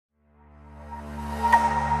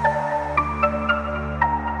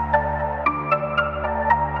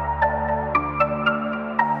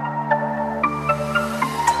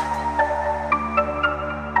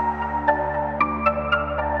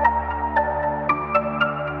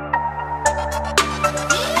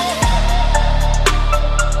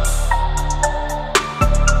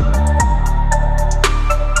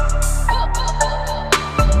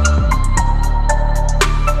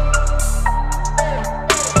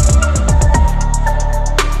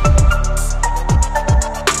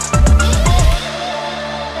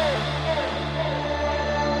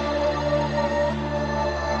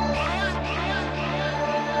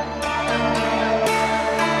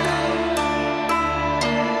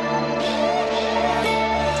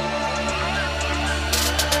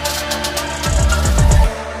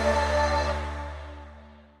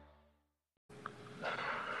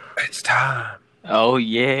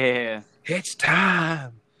It's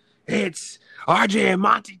time. It's RJ and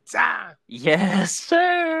Monty time. Yes,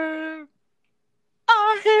 sir.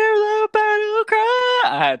 I hear the battle cry.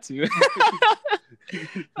 I had to.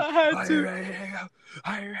 Are you ready to go?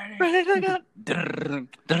 Are you ready? Ready to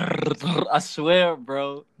go. I swear,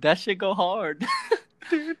 bro. That shit go hard.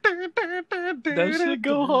 That shit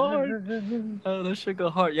go hard. Oh, that shit go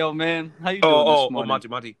hard. Yo, man. How you doing this morning?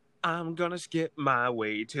 Monty. I'm gonna skip my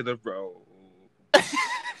way to the road.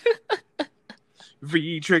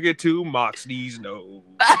 Re-trigger to Moxley's nose.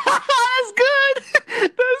 That's good.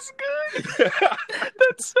 That's good.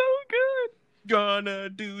 That's so good. Gonna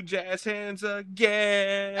do jazz hands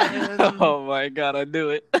again. Oh my god, I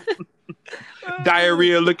knew it.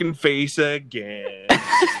 Diarrhea looking face again.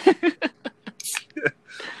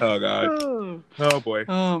 Oh god. Oh boy.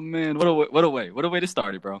 Oh man, what a way to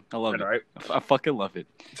start it, bro. I love it. Right? I fucking love it.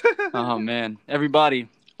 Oh man, everybody,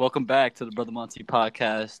 welcome back to the Brother Monty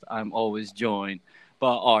podcast. I'm always joined by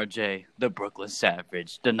RJ, the Brooklyn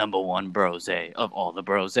Savage, the number one brose of all the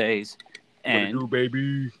broses. And what it do,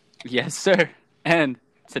 baby? Yes, sir. And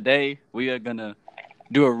today we are gonna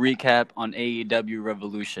do a recap on AEW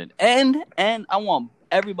Revolution. And I want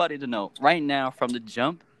everybody to know right now from the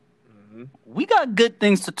jump, we got good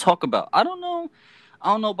things to talk about. I don't know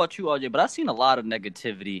about you, RJ, but I've seen a lot of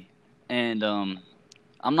negativity, and I'm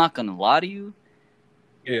not gonna lie to you.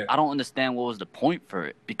 Yeah. I don't understand what was the point for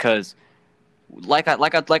it, because like we were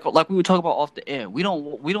talking about off the air, we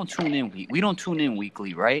don't tune in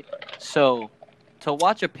weekly, right? So to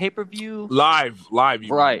watch a pay-per-view live,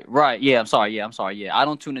 right. Yeah, I'm sorry. Yeah, I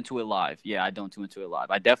don't tune into it live. Yeah, I don't tune into it live.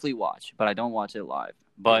 I definitely watch, but I don't watch it live.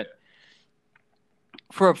 But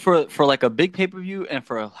for like a big pay-per-view, and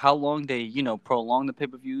for how long they prolong the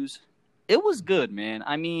pay-per-views, it was good, man.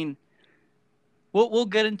 I mean, we'll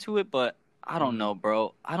get into it, but I don't know,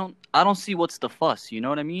 bro. I don't see what's the fuss. You know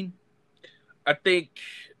what I mean? I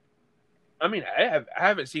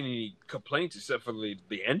haven't seen any complaints except for the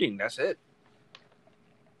ending. That's it.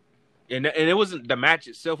 And it wasn't the match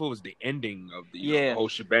itself; it was the ending of the whole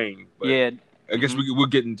shebang. But yeah, I guess we'll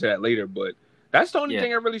get into that later. But that's the only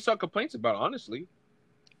thing I really saw complaints about, honestly.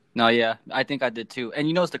 No, yeah, I think I did too.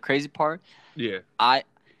 And what's the crazy part? Yeah, I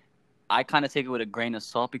kind of take it with a grain of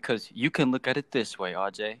salt, because you can look at it this way,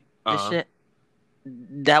 RJ. This shit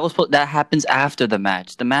that happens after the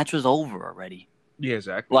match. The match was over already. Yeah,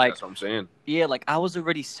 exactly. That's what I'm saying. Yeah, I was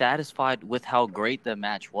already satisfied with how great the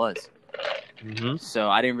match was.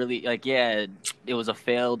 So I didn't really it was a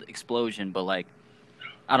failed explosion, but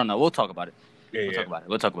I don't know. We'll talk about it.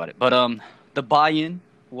 We'll talk about it. But the buy-in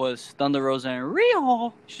was Thunder Rosa and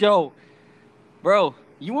Rio. Yo, bro,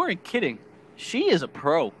 you weren't kidding. She is a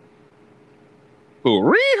pro.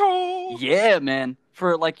 Rio. Yeah, man.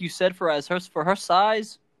 For like you said, for her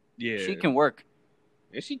size, she can work.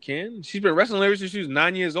 Yeah, she can. She's been wrestling ever since she was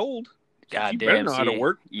 9 years old. God she damn, better know how to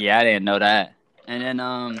work. Yeah, I didn't know that. And then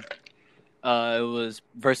it was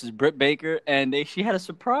versus Britt Baker, and she had a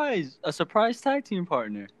surprise tag team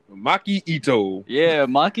partner, Maki Ito. Yeah,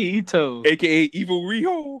 Maki Ito, aka Evil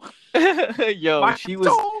Rio. Yo,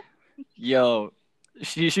 Maki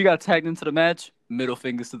she got tagged into the match. Middle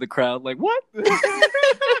fingers to the crowd, like what?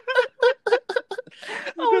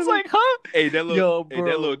 I was like, huh? Hey, that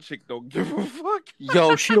little chick don't give a fuck.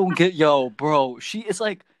 Yo, she don't get. Yo, bro, it's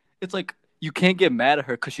like you can't get mad at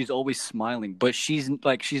her because she's always smiling, but she's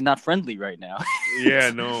not friendly right now.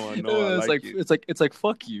 Yeah, no, I know. It's like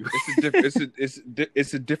fuck you.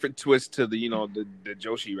 It's a different twist to the the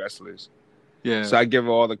Joshi wrestlers. Yeah. So I give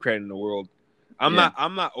her all the credit in the world. I'm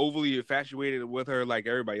not overly infatuated with her like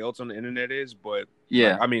everybody else on the internet is, but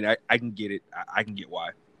yeah, I mean I can get it. I can get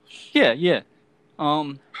why. Yeah.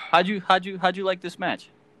 How'd you like this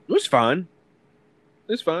match? It was fine.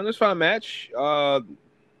 It was a fine match.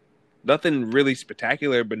 Nothing really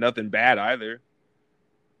spectacular, but nothing bad either.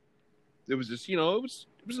 It was just, it was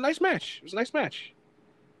a nice match. It was a nice match.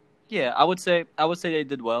 Yeah, I would say they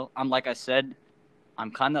did well. Like I said,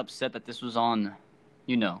 I'm kind of upset that this was on,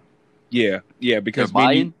 Yeah, because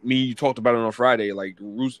you talked about it on Friday. Like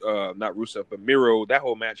not Rusev, but Miro. That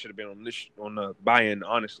whole match should have been on the buy-in.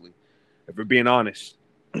 Honestly, if we're being honest,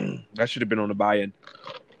 that should have been on the buy-in.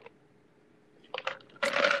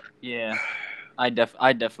 Yeah, I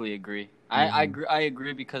definitely agree. I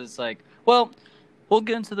agree because it's like, well, we'll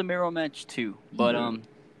get into the Miro match too, but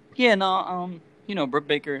Britt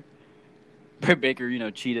Baker,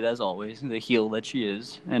 cheated as always, the heel that she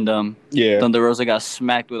is, and Thunder Rosa got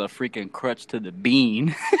smacked with a freaking crutch to the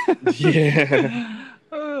bean. Yeah,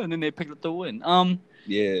 and then they picked up the win.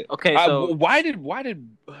 Yeah. Okay, so why did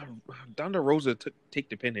Thunder Rosa take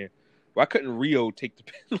the pin here? Why couldn't Rio take the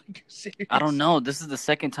pin? Like, serious? I don't know. This is the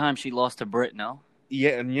second time she lost to Britt, no?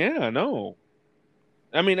 Yeah, I know.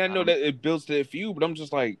 I mean, I know that it builds to a feud, but I'm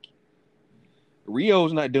just like,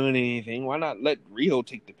 Rio's not doing anything. Why not let Rio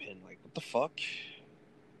take the pin? Like, what the fuck?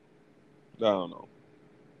 I don't know.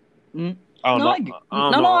 I don't know.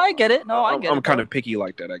 I get it. I get it. I'm kind of picky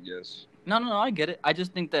like that, I guess. No, I get it. I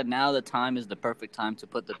just think that now the time is the perfect time to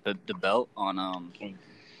put the belt on. You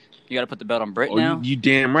got to put the belt on Britt now. You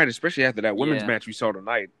damn right, especially after that women's match we saw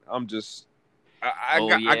tonight. I'm just,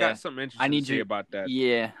 I got something interesting to say about that.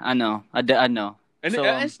 Yeah, I know. I know. And so,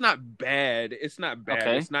 it's not bad. It's not bad.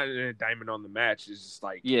 Okay. It's not an indictment on the match. It's just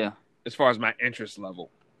like, as far as my interest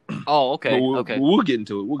level. Oh, okay. We'll get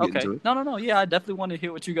into it. We'll get into it. No. Yeah, I definitely want to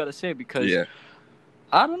hear what you got to say because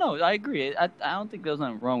I don't know. I agree. I don't think there's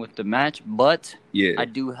nothing wrong with the match, but I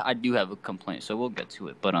do have a complaint. So we'll get to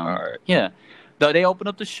it. But all right. Yeah. They open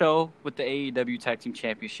up the show with the AEW Tag Team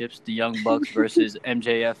Championships, the Young Bucks versus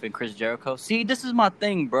MJF and Chris Jericho. See, this is my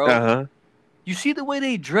thing, bro. Uh-huh. You see the way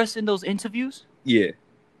they dress in those interviews? Yeah.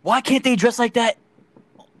 Why can't they dress like that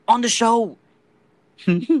on the show?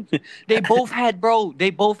 They both had, bro.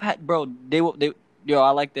 Yo, I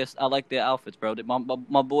like this. I like their outfits, bro.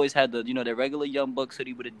 My boys had the regular Young Bucks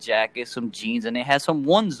hoodie with a jacket, some jeans, and they had some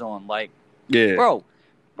ones on. Like, bro,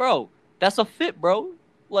 that's a fit, bro.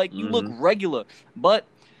 Like, you look regular. But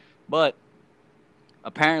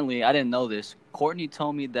apparently, I didn't know this. Courtney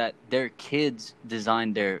told me that their kids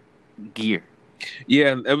designed their gear.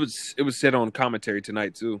 Yeah, it was said on commentary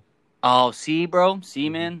tonight too. Oh, see, bro,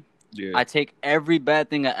 man. Yeah. I take every bad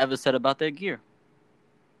thing I ever said about their gear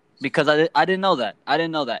because I didn't know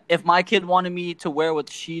that. If my kid wanted me to wear what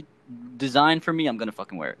she designed for me, I'm gonna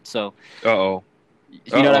fucking wear it. So, you know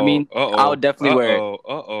what I mean? I would definitely wear it.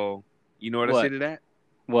 You know what I say to that?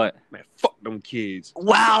 What? Man, fuck them kids.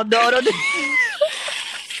 Wow, no.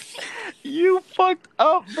 You fucked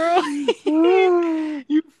up, bro.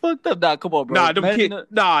 You fucked up. Nah, come on, bro. Nah, them kids.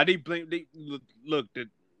 Nah, they blame. They look.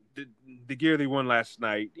 The gear they wore last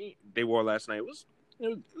night was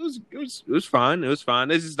fine. It was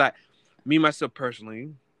fine. It's just like me myself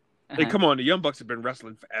personally. Like, come on, the Young Bucks have been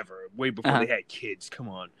wrestling forever, way before they had kids. Come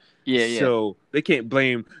on. Yeah. So they can't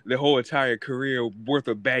blame their whole entire career worth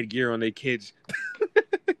of bad gear on their kids.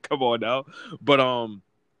 Come on now. But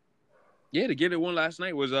the gear they won last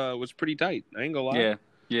night was pretty tight. I ain't gonna lie.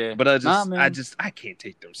 Yeah. But I can't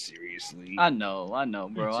take them seriously. I know,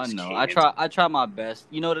 bro. I know. I try my best.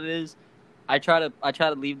 You know what it is? I try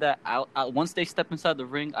to leave that out. Once they step inside the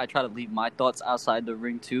ring, I try to leave my thoughts outside the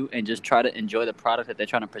ring too, and just try to enjoy the product that they're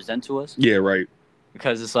trying to present to us. Yeah, right.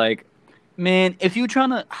 Because it's like, man, if you're trying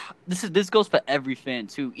to, this goes for every fan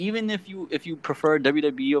too. Even if you prefer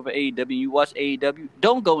WWE over AEW, you watch AEW,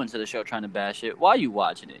 don't go into the show trying to bash it. Why are you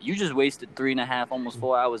watching it? You just wasted 3.5, almost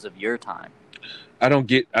 4 hours of your time. I don't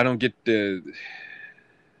get the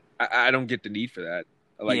need for that.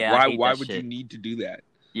 Like, why would you need to do that?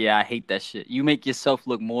 Yeah, I hate that shit. You make yourself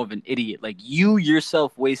look more of an idiot. Like, you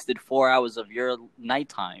yourself wasted 4 hours of your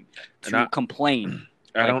nighttime to complain.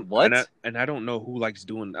 I don't know who likes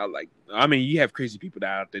doing that. I mean, you have crazy people that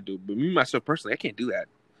out there do, but me myself personally, I can't do that.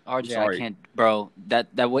 RJ, I can't, bro.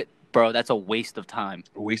 That's a waste of time.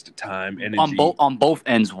 A waste of time, energy on both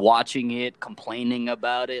ends. Watching it, complaining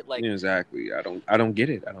about it, like exactly. I don't get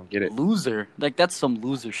it. Loser, like that's some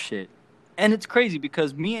loser shit. And it's crazy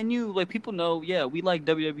because me and you, like, people know, we like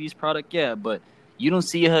WWE's product, but you don't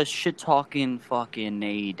see her shit talking fucking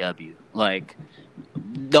AEW. Like,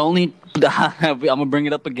 I'm gonna bring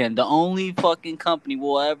it up again. The only fucking company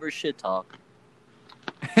will ever shit talk.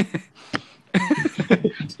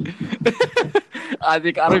 I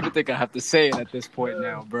don't even think I have to say it at this point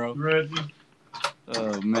now, bro.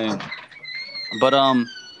 Oh man. But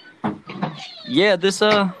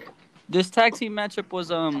this tag team matchup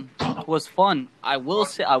was fun. I will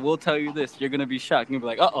tell you this. You're gonna be shocked. You're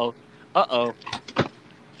gonna be like, uh-oh.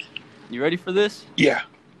 You ready for this? Yeah.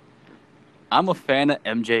 I'm a fan of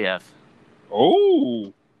MJF.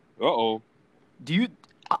 Oh. Uh-oh. Do you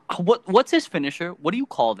what's his finisher? What do you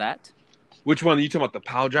call that? Which one? Are you talking about the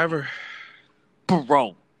pile driver?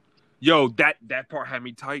 Bro. Yo, that part had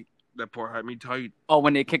me tight. Oh,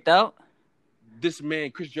 when they kicked out? This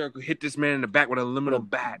man, Chris Jericho, hit this man in the back with an aluminum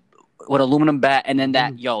bat. And then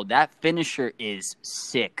that finisher is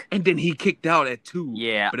sick. And then he kicked out at 2.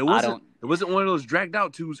 Yeah, but it wasn't one of those dragged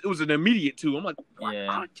out 2s. It was an immediate 2. I'm like, what?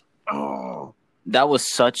 Yeah. Oh.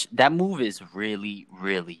 That move is really,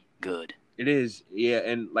 really good. It is, yeah.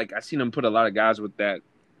 And like, I seen him put a lot of guys with that,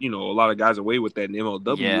 a lot of guys away with that in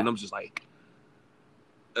MLW, and I'm just like,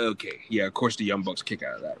 okay, yeah, of course the Young Bucks kick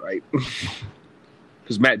out of that, right?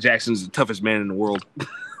 Because Matt Jackson's the toughest man in the world.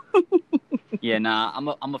 Yeah, nah,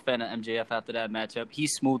 I'm a fan of MJF after that matchup.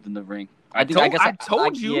 He's smooth in the ring. I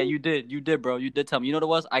told you. Yeah, you did, bro. You did tell me. You know what it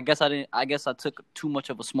was? I guess I didn't. I guess I took too much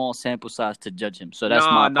of a small sample size to judge him. So that's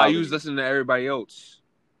my apology. You was listening to everybody else.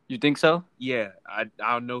 You think so? Yeah, I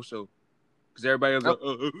don't know so. Because everybody was like,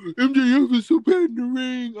 MJF is so bad in the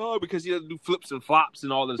ring. Oh, because he doesn't do flips and flops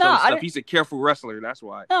and all this other stuff. He's a careful wrestler. That's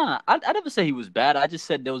why. Nah, I never said he was bad. I just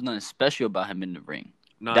said there was nothing special about him in the ring.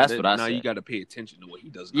 That's what I said. You got to pay attention to what he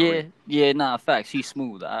does. Facts. He's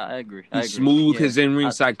smooth. I agree. He's smooth. His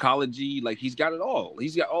in-ring psychology, like he's got it all.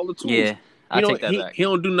 He's got all the tools. Yeah, I take that back. He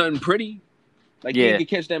don't do nothing pretty. Like you can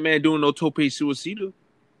catch that man doing no tope suicida.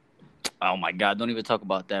 Oh my God! Don't even talk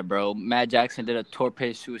about that, bro. Matt Jackson did a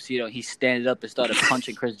torpe suicido. He standed up and started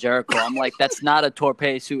punching Chris Jericho. I'm like, that's not a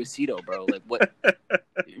torpe suicido, bro. Like what?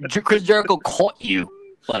 Chris Jericho caught you.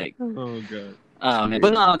 Like, oh God. Man.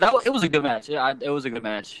 But no, it was a good match. It was a good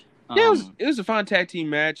match. It was a fun tag team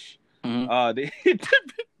match. Mm-hmm.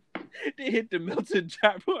 They hit the Milton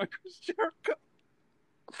jab on Chris Jericho.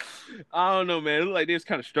 I don't know, man. It looked like they was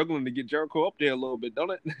kind of struggling to get Jericho up there a little bit, don't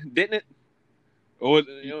it? Didn't it? Or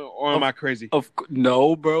am I crazy?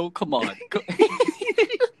 No, bro. Come on.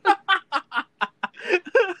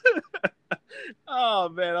 Oh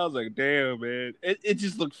man, I was like, damn, man. It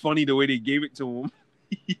just looked funny the way they gave it to him.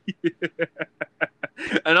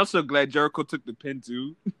 And I'm so glad Jericho took the pin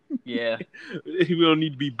too. Yeah, we don't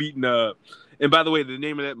need to be beaten up. And by the way, the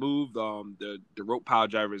name of that move, the rope pile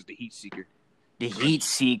driver is the Heat Seeker. The Heat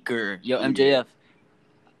Seeker. Yo, MJF.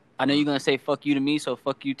 I know you're gonna say "fuck you" to me, so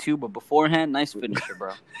fuck you too. But beforehand, nice finisher,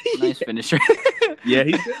 bro. Nice finisher. Yeah,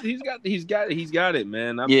 he's got it,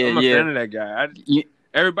 man. I'm a fan of that guy.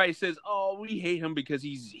 Everybody says, "Oh, we hate him because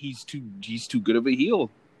he's too good of a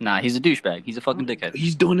heel." Nah, he's a douchebag. He's a fucking dickhead.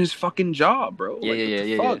 He's doing his fucking job, bro.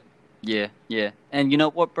 Yeah. And you know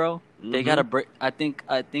what, bro? They got to break. I think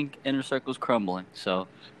Inner Circle's crumbling. So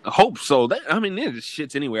I hope so. They're just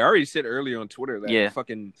shits anyway. I already said earlier on Twitter that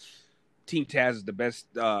fucking Team Taz is the best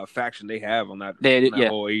faction they have on that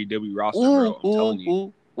whole AEW roster, bro. I'm telling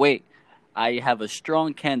you. Wait, I have a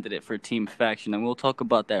strong candidate for Team Faction, and we'll talk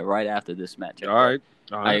about that right after this match. All right.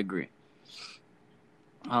 I agree.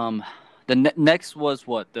 The next was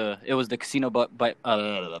what? It was the casino, the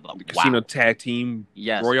casino tag team.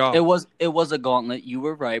 Yes, Royale. It was a gauntlet. You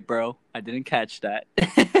were right, bro. I didn't catch that.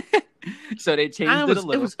 So they changed it a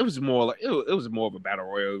little. It was more of a battle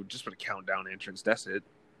royale just for the countdown entrance. That's it.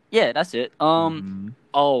 Yeah, that's it.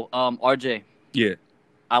 RJ. Yeah.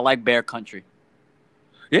 I like Bear Country.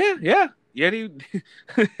 Yeah, dude.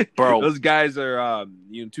 Bro, those guys are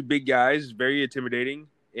two big guys, very intimidating,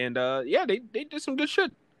 and they did some good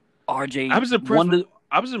shit. RJ, I was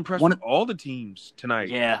impressed with all the teams tonight.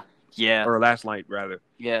 Yeah. Or last night, rather.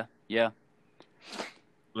 Yeah. Go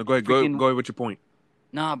ahead with your point.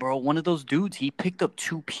 Nah, bro, one of those dudes, he picked up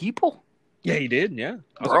 2 people. Yeah, he did. Yeah,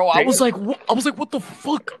 I was like, what the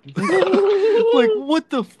fuck? Like, what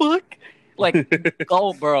the fuck? Like,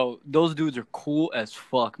 oh, bro, those dudes are cool as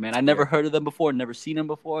fuck, man. I never heard of them before, never seen them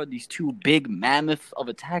before. These 2 big mammoths of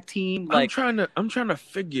a tag team. Like, I'm trying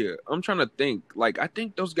to think. Like, I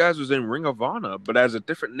think those guys was in Ring of Honor, but as a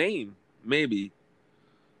different name, maybe.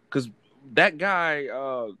 Because that guy,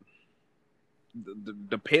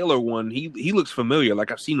 the paler one, he looks familiar.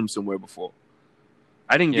 Like I've seen him somewhere before.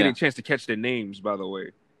 I didn't get a chance to catch their names, by the way,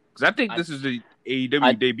 because I think this is the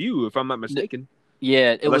AEW debut, if I'm not mistaken.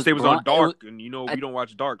 Yeah, unless they was on Dark, and we don't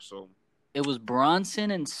watch Dark, so it was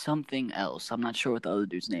Bronson and something else. I'm not sure what the other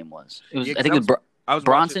dude's name was. It was I think it was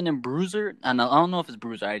Bronson and Bruiser, and I don't know if it's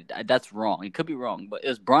Bruiser. That's wrong. It could be wrong, but it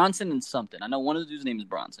was Bronson and something. I know one of the dude's name is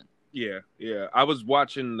Bronson. Yeah. I was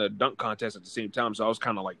watching the dunk contest at the same time, so I was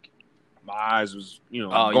kind of like, my eyes was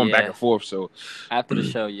going back and forth. So after the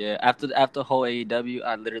show, after whole AEW,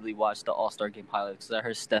 I literally watched the All-Star Game highlights because I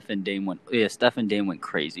heard Steph and Dame went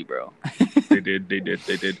crazy, bro. They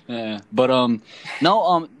did. Yeah, but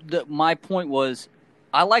my point was,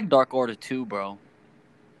 I like Dark Order too, bro.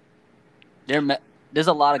 There's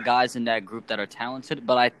a lot of guys in that group that are talented,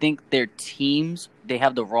 but I think their teams, they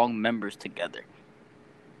have the wrong members together.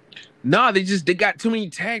 No, they got too many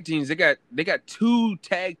tag teams. They got 2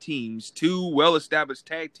 tag teams, 2 well-established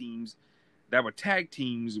tag teams that were tag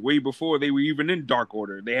teams way before they were even in Dark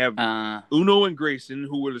Order. They have Uno and Grayson,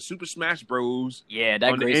 who were the Super Smash Bros. Yeah,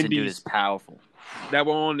 that Grayson dude is powerful. That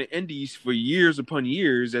were on the Indies for years upon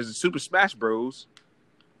years as the Super Smash Bros.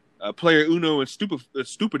 Player Uno and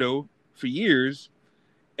Stupido for years.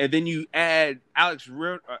 And then you add Alex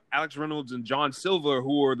Reynolds and John Silver,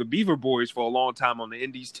 who are the Beaver Boys for a long time on the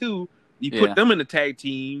Indies too. You put them in a tag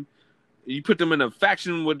team. You put them in a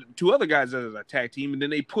faction with 2 other guys as a tag team, and then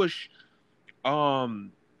they push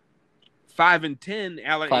 5-10,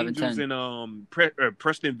 Allen 5 and Angels 10. and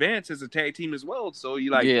Preston Vance as a tag team as well. So you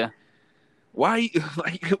like, why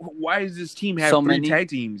does this team have So 3 many tag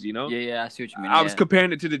teams? You know? Yeah, I see what you mean. I was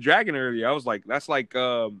comparing it to the Dragon earlier. I was like, that's like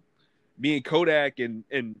me and Kodak and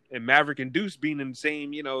Maverick and Deuce being in the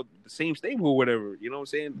same, the same stable or whatever. You know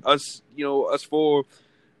what I'm saying? Us four,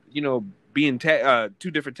 being 2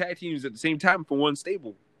 different tag teams at the same time for one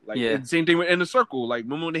stable. Like and same thing with Inner Circle. Like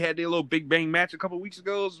remember when they had their little Big Bang match a couple of weeks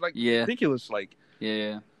ago? It was like ridiculous. Like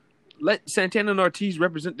let Santana and Ortiz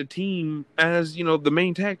represent the team as the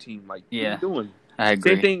main tag team. Like what are you doing? I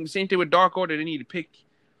agree. Same thing with Dark Order. They need to pick.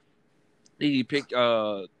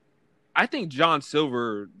 I think John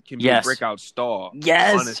Silver can be a breakout star.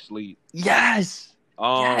 Yes. Honestly. Yes.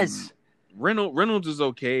 Reynolds is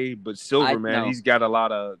okay, but Silver, he's got a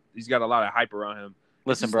lot of hype around him.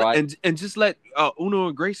 Listen, bro, and just let Uno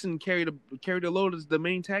and Grayson carry the load as the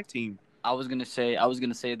main tag team. I was gonna say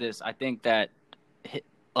this. I think that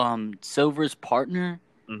Silver's partner,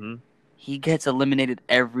 he gets eliminated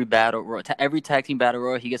every every tag team battle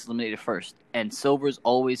royal. He gets eliminated first, and Silver's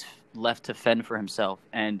always left to fend for himself,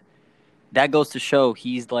 and that goes to show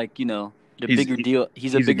he's like bigger deal.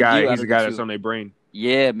 He's a guy that's on their brain.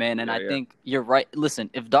 Yeah, man, and I think you're right. Listen,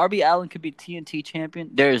 if Darby Allin could be TNT champion,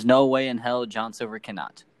 there is no way in hell John Silver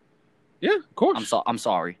cannot. Yeah, of course. I'm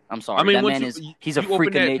sorry. I mean, that man he's a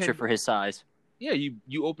freak of nature for his size. Yeah,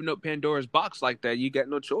 you open up Pandora's box like that, you got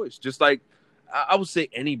no choice. Just like I would say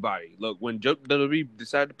anybody. Look, when WWE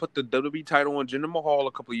decided to put the WWE title on Jinder Mahal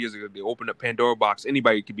a couple of years ago, they opened up Pandora's box.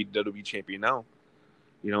 Anybody could be the WWE champion now.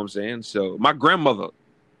 You know what I'm saying? So my grandmother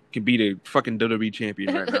could be the fucking WWE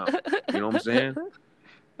champion right now. You know what I'm saying?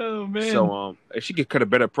 Oh man! So she could cut a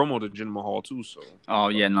better promo than Jinder Mahal too. So. Oh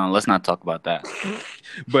yeah, no, let's not talk about that.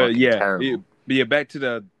 But back to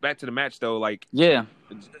the match though. Like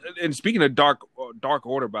and speaking of Dark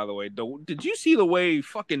Order, by the way, did you see the way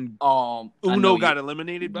fucking Uno got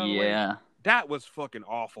eliminated? By the way, that was fucking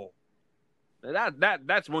awful.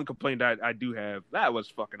 That's one complaint I do have. That was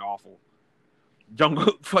fucking awful.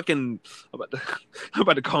 Jungle fucking I'm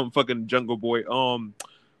about to call him fucking Jungle Boy.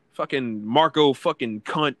 Fucking Marco fucking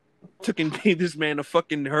cunt took and gave this man a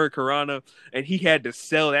fucking Hurricanrana, and he had to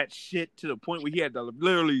sell that shit to the point where he had to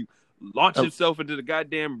literally launch himself into the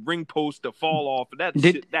goddamn ring post to fall off. And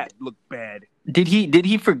that looked bad. Did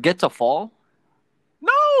he forget to fall?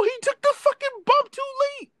 No, he took the fucking bump too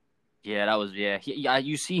late. Yeah, that was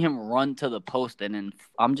you see him run to the post, and then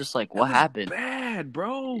I'm just like, what happened? Bad,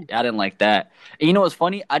 bro. I didn't like that. And you know what's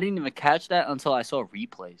funny? I didn't even catch that until I saw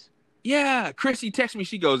replays. Yeah, Chrissy texted me.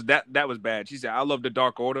 She goes, that was bad. She said, I love the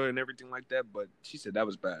Dark Order and everything like that, but she said that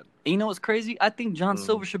was bad. And you know what's crazy? I think John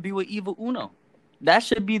Silver should be with Evil Uno. That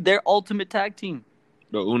should be their ultimate tag team.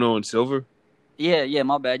 The Uno and Silver? Yeah,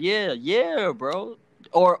 my bad. Yeah, bro.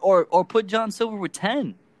 Or put John Silver with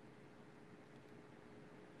 10.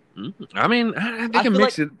 I mean, they can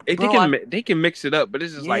mix it. They can mix it up, but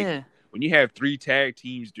it's just like when you have 3 tag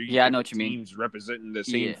teams, I know what you teams representing the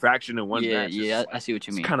same faction in one match. Yeah, I see what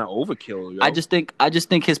you mean. It's kind of overkill. Yo. I just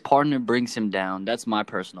think his partner brings him down. That's my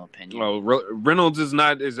personal opinion. Well, Reynolds is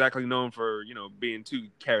not exactly known for being too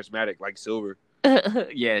charismatic like Silver.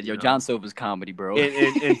 John Silver's comedy, bro.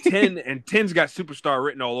 And 10's got superstar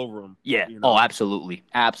written all over him. Yeah. Oh, absolutely.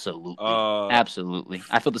 Absolutely.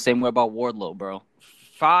 I feel the same way about Wardlow, bro.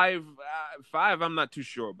 5, I'm not too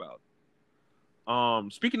sure about.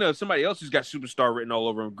 Speaking of somebody else who's got superstar written all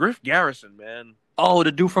over him, Griff Garrison, man. Oh,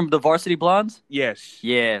 the dude from the Varsity Blondes? Yes.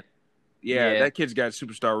 Yeah, that kid's got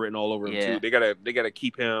superstar written all over him too. They gotta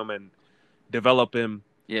keep him and develop him.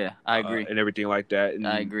 Yeah, I agree. And everything like that. And,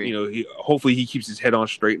 I agree. Hopefully he keeps his head on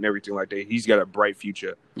straight and everything like that. He's got a bright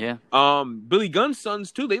future. Yeah. Billy Gunn's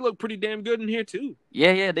sons too. They look pretty damn good in here too.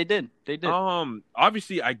 Yeah, they did.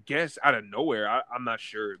 Obviously, I guess out of nowhere, I'm not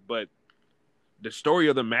sure, but the story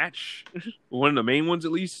of the match, one of the main ones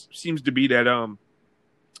at least, seems to be that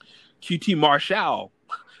QT Marshall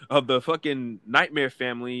of the fucking Nightmare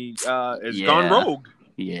family is gone rogue.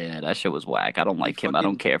 Yeah, that shit was whack. I don't like him. I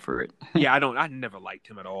don't care for it. I never liked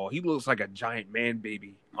him at all. He looks like a giant man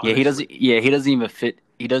baby. Honestly. He doesn't even fit.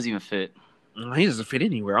 He doesn't even fit. He doesn't fit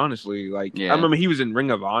anywhere, honestly. Like I remember he was in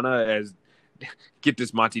Ring of Honor as get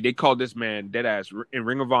this, Monty. They called this man deadass in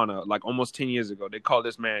Ring of Honor like almost 10 years ago. They called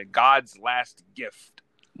this man God's last gift.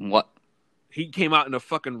 What? He came out in a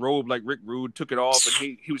fucking robe like Rick Rude, took it off,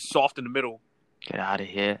 and he was soft in the middle. Get out of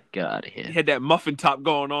here. He had that muffin top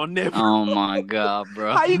going on there, bro. Oh my god,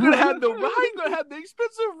 bro. How you gonna have the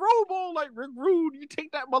expensive robe on like Rick Rude? You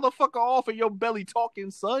take that motherfucker off and your belly talking,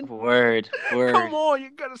 son. Word. Come on, you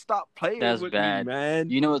gotta stop playing with bad. me, man.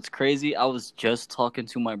 You know what's crazy? I was just talking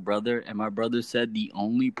to my brother, and my brother said the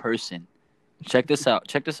only person Check this out,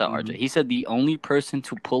 RJ. He said the only person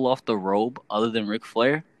to pull off the robe other than Ric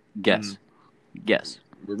Flair. Guess.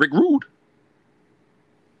 Rick Rude.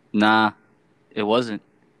 Nah, it wasn't.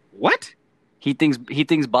 What? He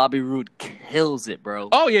thinks Bobby Roode kills it, bro.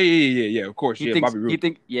 Oh yeah. Of course, Bobby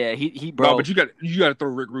Roode. He bro. No, but you got to throw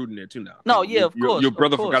Rick Rude in there too now. No, yeah, of course. Your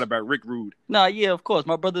brother forgot about Rick Rude. No, yeah, of course.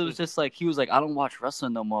 My brother was just like, he was like, I don't watch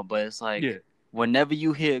wrestling no more, but it's like, whenever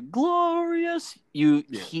you hear glorious,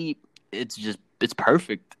 it's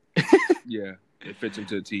perfect. Yeah, it fits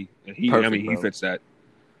into the T, and he fits that.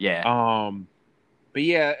 Yeah. But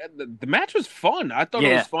yeah, the match was fun. I thought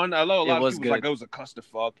it was fun. I know a lot of people was like it was a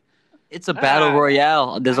clusterfuck. It's a battle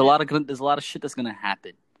royale. There's a lot of shit that's gonna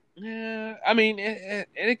happen. Yeah, I mean,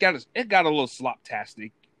 it got a little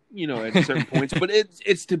slop-tastic, at certain points, but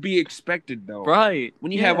it's to be expected though, right?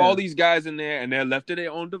 When you have all these guys in there and they're left to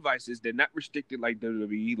their own devices, they're not restricted like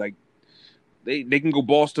WWE. Like they can go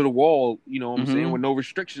balls to the wall, you know what I'm saying, with no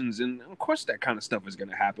restrictions, and of course that kind of stuff is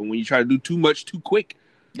gonna happen when you try to do too much too quick.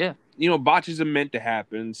 Yeah, botches are meant to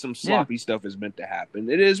happen. Some sloppy stuff is meant to happen.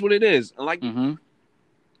 It is what it is, and like.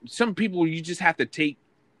 Some people you just have to take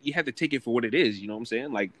it for what it is, you know what I'm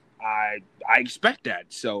saying? Like I expect that.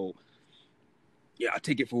 So yeah, I'll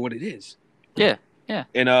take it for what it is. Yeah.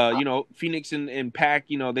 And Phoenix and Pac,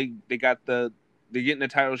 they're getting the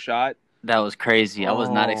title shot. That was crazy. I was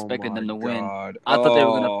not expecting them to win. I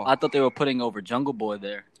thought they were putting over Jungle Boy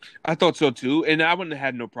there. I thought so too, and I wouldn't have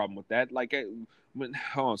had no problem with that. Like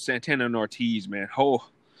Santana and Ortiz, man. Oh,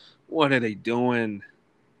 what are they doing?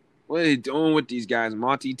 What are they doing with these guys,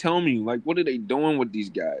 Monty? Tell me, like, what are they doing with these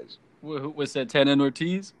guys? With Santana and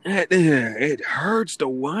Ortiz? It hurts to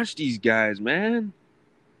watch these guys, man.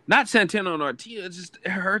 Not Santana and Ortiz. It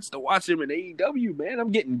hurts to watch them in AEW, man.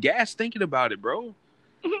 I'm getting gassed thinking about it, bro.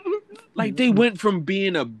 Like they went from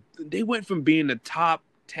being the top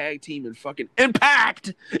tag team in fucking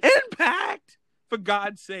Impact, for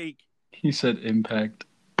God's sake. He said Impact.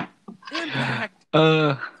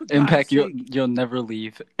 Impact, you'll never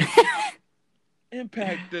leave.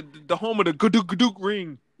 Impact, the home of the Gaduk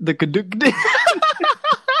ring. The Gaduk.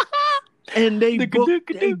 And they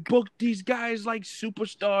booked these guys like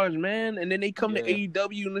superstars, man. And then they come to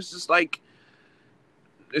AEW, and it's just like,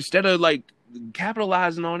 instead of like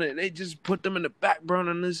capitalizing on it, they just put them in the back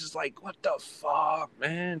burner, and it's just like, what the fuck,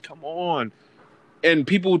 man? Come on. And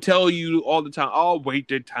people tell you all the time, "Oh, wait,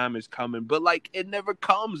 their time is coming," but like it never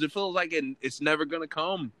comes. It feels like it's never gonna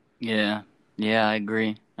come. Yeah, I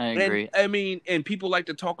agree. And people like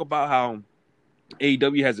to talk about how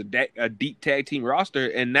AEW has a deep tag team roster,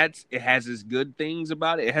 and it has its good things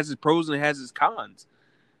about it. It has its pros and it has its cons.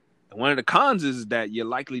 And one of the cons is that you're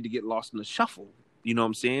likely to get lost in the shuffle. You know what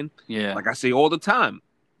I'm saying? Yeah. Like I say all the time,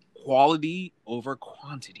 quality over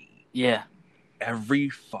quantity. Yeah. Every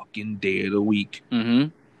fucking day of the week. Mm-hmm.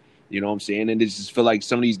 You know what I'm saying? And it just feel like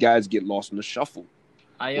some of these guys get lost in the shuffle.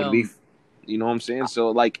 You know what I'm saying? So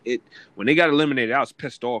like when they got eliminated, I was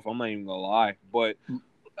pissed off. I'm not even gonna lie, but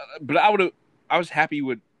I was happy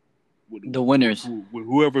with the winners, with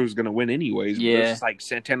whoever was gonna win anyways. Yeah, but it's just like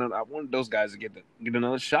Santana. I wanted those guys to get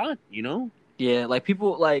another shot. Yeah, like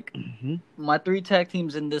people like my 3 tag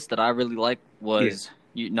teams in this that I really like was.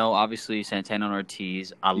 Obviously Santana and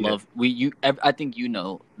Ortiz. I think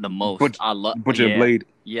the most. I love Butcher and Blade.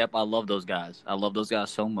 Yep, I love those guys. I love those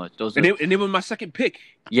guys so much. And they were my second pick.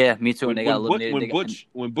 Yeah, me too. And they got eliminated.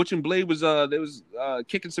 When Butch and Blade was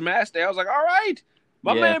kicking some ass there, I was like, all right,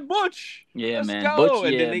 man Butch. Yeah, let's man. go. Butch,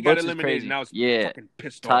 and then they got eliminated, crazy. and I was fucking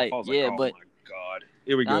pissed off. I was like, oh my god,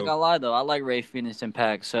 here we go. Not gonna lie though, I like Ray Phoenix and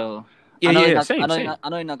Pac. So same. I know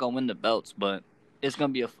you're not gonna win the belts, but. That's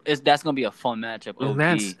gonna be a fun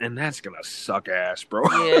matchup. And that's gonna suck ass, bro.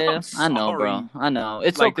 Yeah, I know, bro. I know.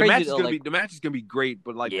 It's like so crazy. The match is gonna be great,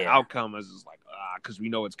 but like the outcome is just like because we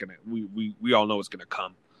know it's gonna. We all know it's gonna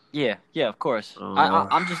come. Yeah, of course. I'm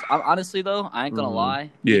honestly though, I ain't gonna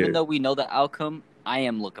lie. Yeah. Even though we know the outcome, I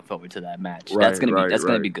am looking forward to that match. That's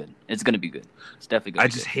gonna be good. It's gonna be good. It's definitely gonna.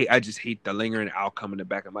 I just hate the lingering outcome in the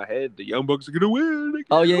back of my head. The Young Bucks are gonna win.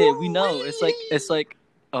 Oh yeah, we know. It's like.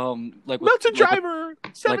 Like Milton Driver,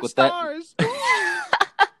 7 stars.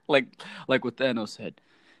 like what Thanos said,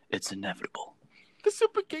 it's inevitable. The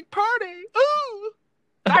Super Kick Party. Ooh,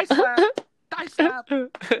 dice slap, dice slap,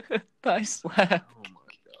 dice slap.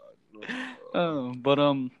 Oh my god. But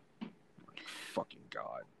fucking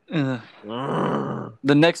god.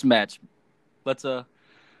 The next match. Let's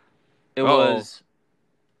was.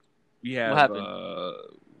 We have what happened?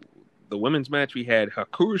 The women's match. We had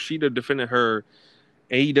Hikaru Shida defending her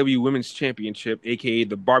AEW Women's Championship, aka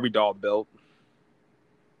the Barbie doll belt.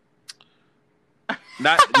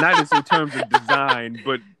 Not just in terms of design,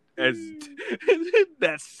 but as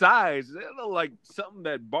that size. They look like something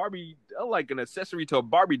that Barbie, like an accessory to a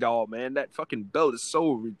Barbie doll, man. That fucking belt is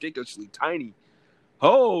so ridiculously tiny.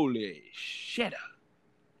 Holy shit.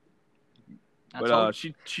 But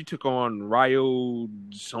she took on Ryo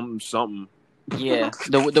something. Yeah,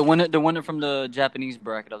 the winner from the Japanese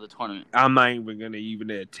bracket of the tournament. I'm not even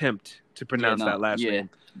gonna attempt to pronounce that last name.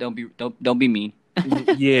 Don't be mean.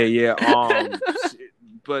 Yeah.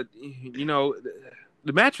 But you know,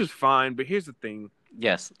 the match was fine. But here's the thing.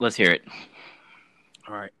 Yes, let's hear it.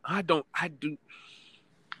 All right, I do.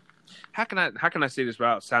 How can I say this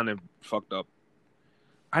without sounding fucked up?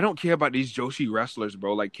 I don't care about these Joshi wrestlers,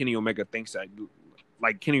 bro. Like Kenny Omega thinks I do.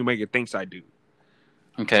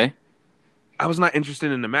 Okay. I was not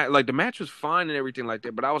interested in the match. Like the match was fine and everything like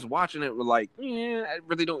that, but I was watching it with like, I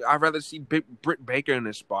really don't. I'd rather see Britt Baker in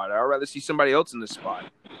this spot. I'd rather see somebody else in this spot.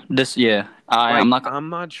 I'm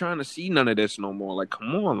not trying to see none of this no more. Like,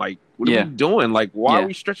 come on, like, what are we doing? Like, why are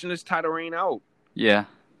we stretching this title reign out? Yeah.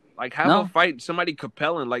 Like, have a fight, somebody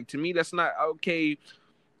compelling. Like, to me, that's not okay.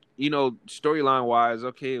 You know, storyline wise,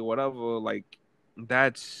 okay, whatever. Like,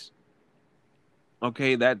 that's.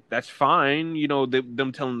 Okay, that's fine. You know,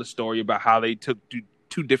 them telling the story about how they took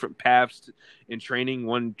two different paths in training.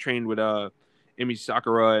 One trained with Emi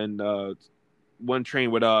Sakura and one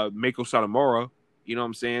trained with Meiko Satomura. You know what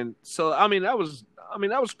I'm saying? So that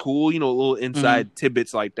was cool. You know, little inside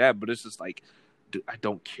tidbits like that. But it's just like, dude, I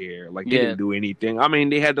don't care. Like they didn't do anything. I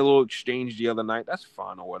mean, they had the little exchange the other night. That's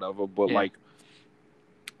fine or whatever. But like,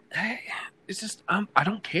 it's just I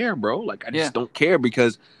don't care, bro. Like I just don't care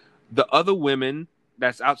because the other women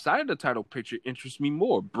that's outside of the title picture interests me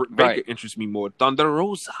more. Britt Baker interests me more. Thunder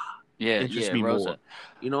Rosa interests me more.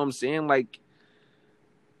 You know what I'm saying? Like,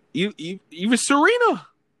 even Serena.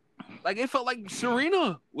 Like, it felt like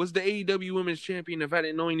Serena was the AEW Women's Champion if I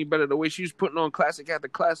didn't know any better. The way she was putting on classic after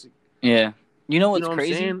classic. Yeah. You know what's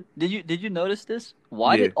crazy? Did you notice this?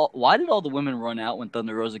 Why did all the women run out when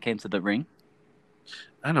Thunder Rosa came to the ring?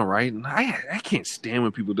 I know, right? I can't stand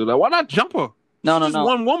when people do that. Why not jump her? No.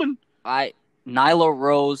 One woman. Nyla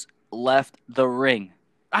Rose left the ring.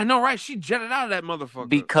 I know, right? She jetted out of that motherfucker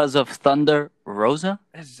because of Thunder Rosa.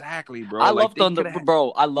 Exactly, bro. I love Thunder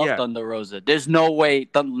Rosa. There's no way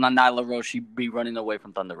Nyla Rose should be running away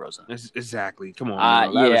from Thunder Rosa. Exactly. Come on.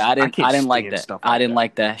 I didn't like that. I didn't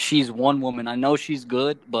like that. She's one woman. I know she's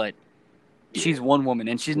good, but she's one woman,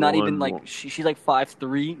 and she's not even like she's like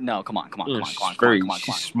 5'3". No, come on.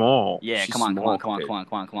 She's small. Yeah, come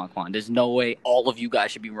on. There's no way all of you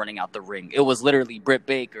guys should be running out the ring. It was literally Britt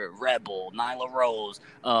Baker, Rebel, Nyla Rose,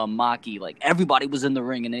 Maki. Like everybody was in the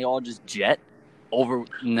ring, and they all just jet over.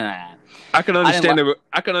 Nah, I can understand if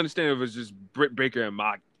it was just Britt Baker and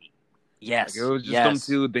Maki. Yes, like, it was just them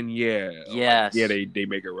two. Then they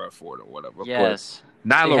make it rough for it or whatever. Yes,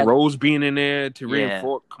 Nyla Rose being in there to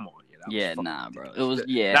reinforce. Come on. Bro. It was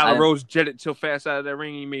Nyla Rose jetted so fast out of that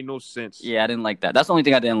ring, it made no sense. Yeah, I didn't like that. That's the only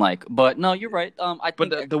thing I didn't like. But no, you're right. I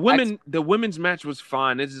think the women's match was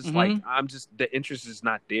fine. It's just like the interest is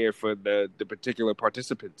not there for the particular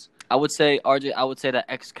participants. I would say that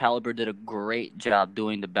Excalibur did a great job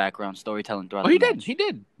doing the background storytelling throughout the match. He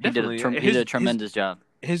did. He did a tremendous job.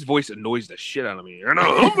 His voice annoys the shit out of me. And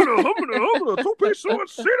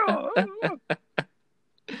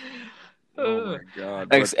oh my god!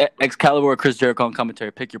 Excalibur or Chris Jericho on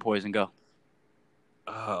commentary. Pick your poison. Go.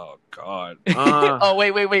 Oh god! Oh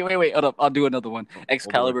wait! Hold up. I'll do another one.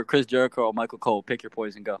 Excalibur, Chris Jericho, or Michael Cole. Pick your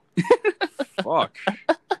poison. Go. Fuck.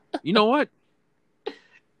 You know what?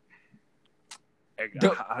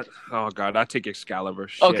 Oh god! I take Excalibur.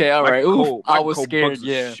 Shit. Okay, all right. I was scared.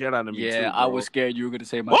 Shit out of me too, I was scared you were gonna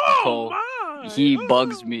say Michael Cole. He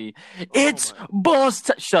bugs me. It's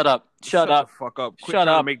boss. Shut up. Shut up. Fuck up. Quit trying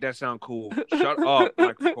to make that sound cool. Shut up,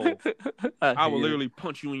 Michael Cole. I will literally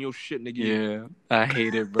punch you in your shit, nigga. Yeah, I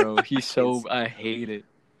hate it, bro. I hate it.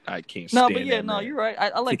 I can't stand it. No, you're right.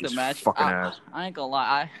 I like the match. Fucking ass. I ain't gonna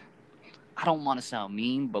lie. I don't want to sound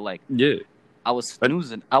mean, but like, yeah, I was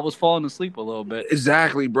snoozing. I was falling asleep a little bit.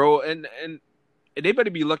 Exactly, bro. And they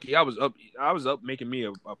better be lucky. I was up making me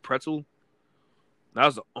a pretzel. That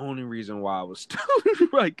was the only reason why I was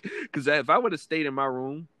like, because if I would have stayed in my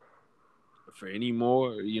room for any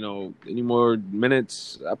more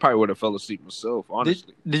minutes, I probably would have fell asleep myself.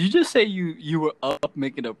 Honestly, did you just say you were up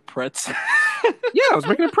making a pretzel? Yeah, I was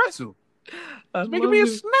making a pretzel. I was making me a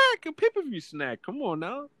snack, a pay-per-view snack. Come on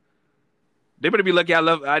now. They better be lucky.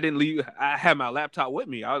 I didn't leave. I had my laptop with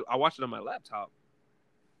me. I watched it on my laptop.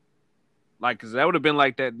 Like, because that would have been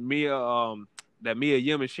like that Mia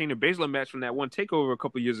Yim and Shayna Baszler match from that one takeover a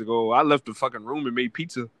couple years ago. I left the fucking room and made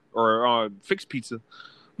pizza or fixed pizza.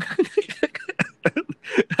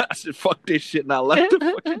 I said, fuck this shit, and I left the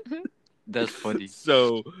fucking... That's funny.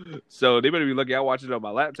 So they better be lucky I watched it on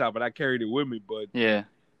my laptop, and I carried it with me. But yeah,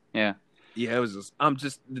 it was just, I'm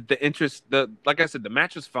just the interest. Like I said, the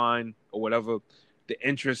match was fine or whatever. The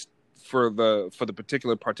interest for the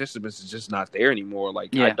particular participants is just not there anymore.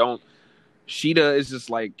 Like I don't. Sheeta is just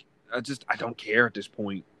like I don't care at this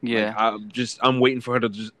point. Yeah, like, I'm waiting for her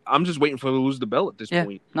to I'm just waiting for her to lose the belt at this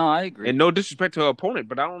point. No, I agree. And no disrespect to her opponent,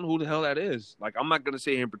 but I don't know who the hell that is. Like I'm not gonna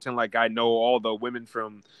sit here and pretend like I know all the women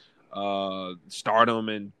from Stardom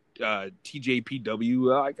and TJPW.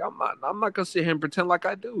 Like I'm not gonna sit here and pretend like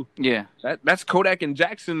I do. Yeah, that's Kodak and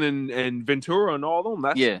Jackson and Ventura and all of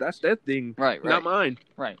them. That's their thing, right? Not mine.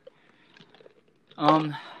 Right.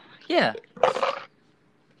 Yeah.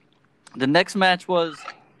 The next match was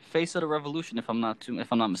Face of the Revolution, if I'm not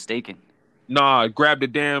mistaken. Nah, grab the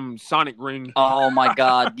damn Sonic ring. Oh my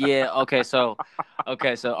God! Yeah. Okay. So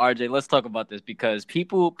RJ, let's talk about this because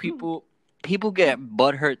people get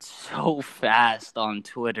butthurt so fast on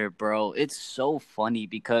Twitter, bro. It's so funny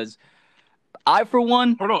because I, for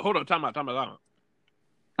one... Hold on. Time out.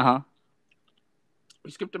 Uh-huh.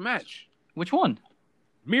 We skipped a match. Which one?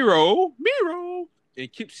 Miro,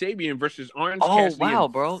 and Kip Sabian versus Orange Cassidy. Oh, wow,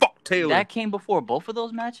 bro. Fuck Taylor. That came before both of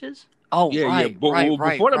those matches? Oh, yeah, right, yeah.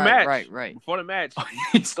 Before the match. Right. Before the match.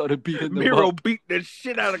 He started beating Miro beat the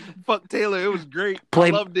shit out of Fuck Taylor. It was great. I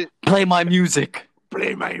loved it. Play my music.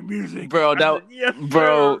 Play my music. Bro, yes,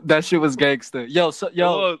 bro, that shit was gangster. Yo,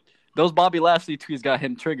 those Bobby Lashley tweets got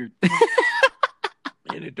him triggered.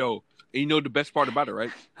 And it though. And you know the best part about it,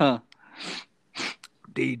 right? Huh.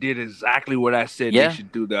 They did exactly what I said they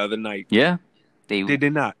should do the other night. Yeah. Did they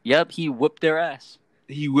not? Yep, he whipped their ass.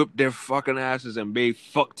 He whipped their fucking asses and made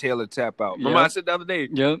Fuck Taylor tap out. Remember I said the other day,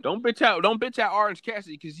 don't bitch out Orange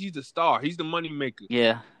Cassidy because he's the star. He's the money maker.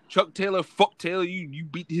 Yeah. Chuck Taylor, Fuck Taylor, you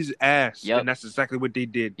beat his ass. Yep. And that's exactly what they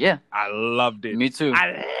did. Yeah. I loved it. Me too. I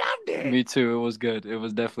loved it. Me too. It was good. It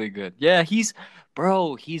was definitely good. Yeah, he's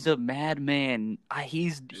a madman.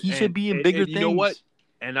 He should be in bigger things. You know what?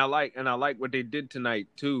 And I like what they did tonight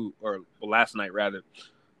too, or last night rather.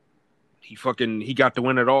 He got the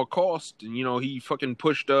win at all costs, and he fucking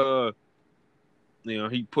pushed Orange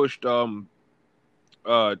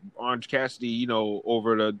Cassidy,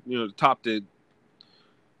 over the top to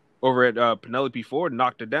over at Penelope Ford,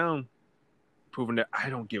 knocked her down, proving that I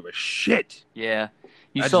don't give a shit. Yeah.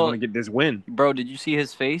 I just want to get this win. Bro, did you see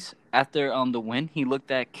his face after the win? He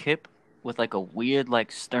looked at Kip with like a weird,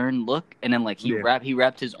 like stern look, and then like he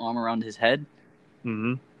wrapped his arm around his head.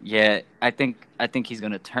 Mm-hmm. Yeah, I think he's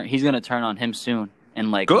gonna turn on him soon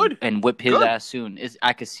and and whip his ass soon.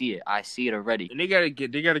 I could see it. I see it already. And they gotta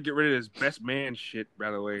get rid of this best man shit,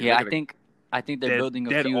 by the way. Yeah, I think they're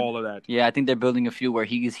building a feud. All of that. Yeah, I think they're building a feud where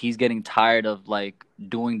he's getting tired of like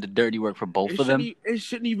doing the dirty work for both of them. It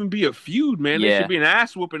shouldn't even be a feud, man. It should be an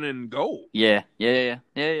ass whooping and go. Yeah.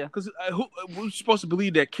 Because we're supposed to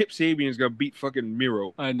believe that Kip Sabian is gonna beat fucking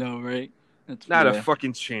Miro. I know, right? That's not a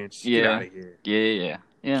fucking chance. Yeah. Get out of here.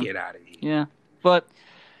 Yeah. Get out of here. Yeah. But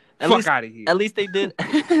fuck out of here. At least they did.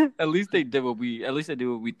 At least they did what we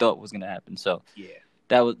thought was gonna happen. So yeah.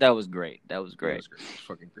 That was great. That was great. It was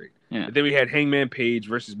fucking great. Yeah. But then we had Hangman Page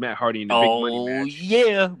versus Matt Hardy in the big money match. Oh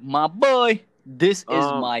yeah, my boy. This is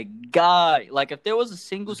my guy. Like if there was a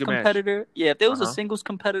singles competitor, a singles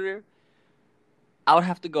competitor, I would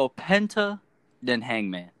have to go Penta, then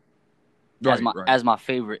Hangman. As my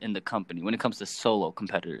favorite in the company when it comes to solo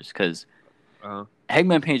competitors, because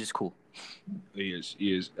Hangman Page is cool. He is.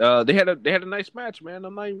 They had a nice match, man.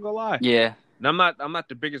 I'm not even gonna lie. Yeah. And I'm not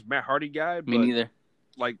the biggest Matt Hardy guy. But me neither.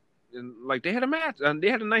 Like they had a match, and they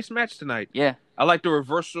had a nice match tonight. Yeah. I like the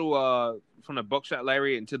reversal from the buckshot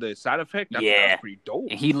lariat into the side effect. That was pretty dope.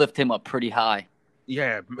 And he lifted him up pretty high.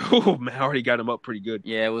 Yeah, Matt Hardy got him up pretty good.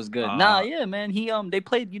 Yeah, it was good. Man. He they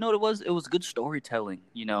played. You know what it was? It was good storytelling.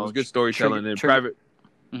 It was good storytelling. And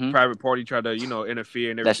Private Party tried to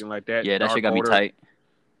interfere and everything like that. Yeah, that shit got me tight.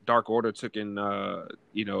 Dark Order took in,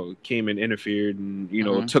 came and interfered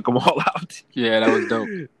and took them all out. Yeah, that was dope.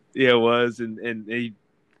 Yeah, it was, and they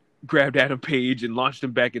grabbed Adam Page and launched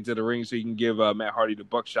him back into the ring so he can give Matt Hardy the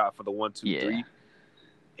buckshot for the 1, 2, 3.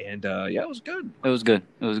 And it was good. It was good.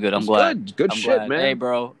 I'm glad. Good shit, man. Hey,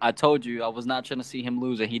 bro, I told you I was not trying to see him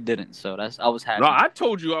lose, and he didn't. So I was happy. No, I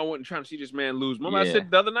told you I wasn't trying to see this man lose. Remember, I said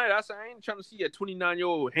the other night, I said I ain't trying to see a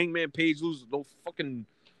 29-year-old Hangman Page lose no fucking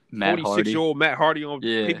 46-year-old Matt Hardy on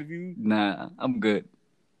pay-per-view. Nah, I'm good.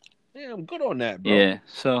 Yeah, I'm good on that, bro. Yeah.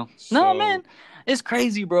 So no, man, it's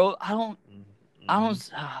crazy, bro. I don't.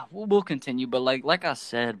 We'll continue, but like I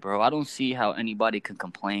said, bro, I don't see how anybody can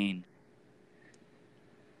complain.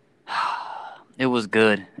 It was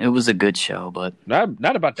good. It was a good show, but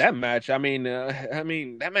not about that match. I mean,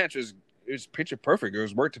 that match was picture perfect. It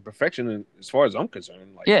was worked to perfection as far as I'm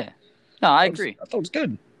concerned. Like, yeah, no, I agree. I thought it was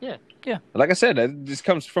good. Yeah. Like I said, this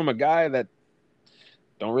comes from a guy that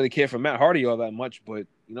don't really care for Matt Hardy all that much, but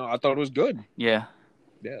I thought it was good. Yeah,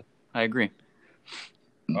 I agree.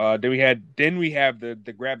 Then we have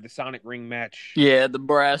the grab the Sonic ring match. Yeah, the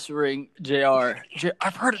brass ring, JR.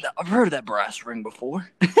 I've heard of that brass ring before.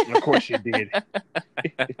 Of course you did.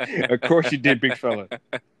 Of course you did, big fella.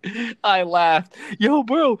 I laughed. Yo,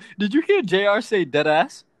 bro, did you hear JR say dead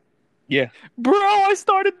ass? Yeah. Bro, I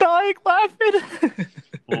started dying laughing.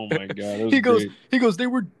 Oh my god. He goes, they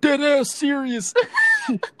were dead ass serious.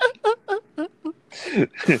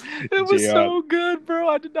 It was so good, bro.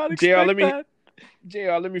 I did not expect that.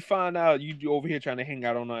 JR, let me find out you over here trying to hang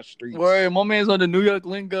out on our streets. Word, my man's on the New York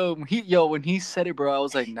lingo. When he said it, bro, I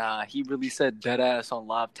was like, nah, he really said dead ass on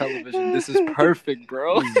live television. This is perfect,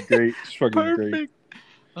 bro. This is great. It's fucking perfect. Great.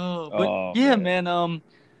 Oh, man.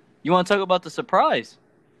 You want to talk about the surprise?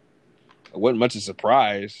 It wasn't much of a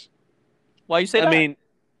surprise. Why you say that? I mean,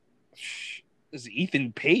 this is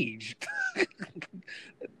Ethan Page.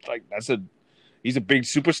 Like he's a big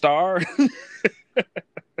superstar.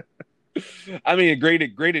 I mean, a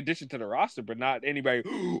great addition to the roster, but not anybody.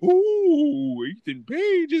 Ooh, Ethan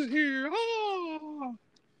Page is here. Ah.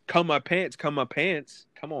 Come my pants. Come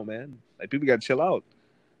on, man. Like, people got to chill out.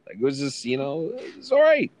 Like, it was just, it's all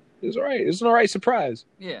right. It was all right. It was an all right surprise.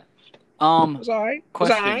 Yeah. It was all right.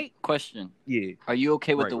 Question. Yeah. Are you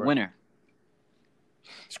okay with the winner?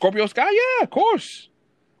 Scorpio Sky? Yeah, of course.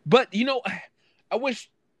 But, I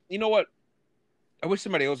wish, I wish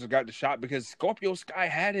somebody else had got the shot, because Scorpio Sky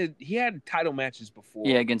had title matches before.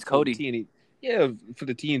 Yeah, against Cody. For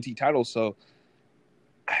the TNT title. So,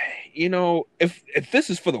 if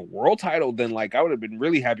this is for the world title, then like I would have been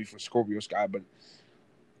really happy for Scorpio Sky. But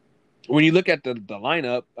when you look at the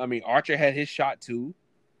lineup, I mean, Archer had his shot too.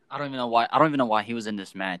 I don't even know why he was in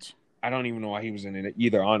this match. I don't even know why he was in it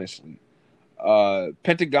either, honestly.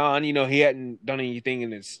 Pentagon, he hadn't done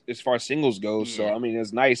anything as far as singles goes, so I mean,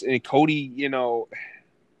 it's nice. And Cody,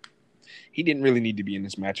 he didn't really need to be in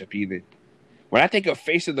this matchup either. When I think of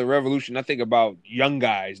Face of the Revolution, I think about young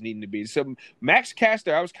guys needing to be. So Max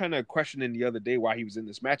Caster, I was kind of questioning the other day why he was in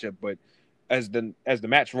this matchup, but as the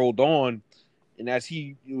match rolled on, and as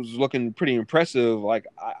he was looking pretty impressive, like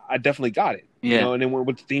I definitely got it. And then went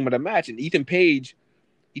with the theme of the match. And Ethan Page,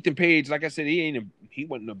 like I said, he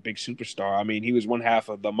wasn't a big superstar. I mean, he was one half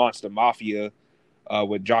of the Monster Mafia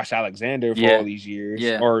with Josh Alexander for all these years,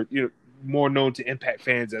 or more known to Impact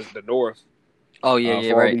fans as the North. Oh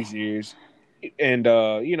for all these years. And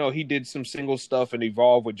he did some single stuff and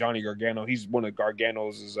evolved with Johnny Gargano. He's one of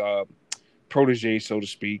Gargano's protege, so to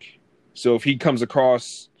speak. So if he comes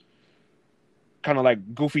across kind of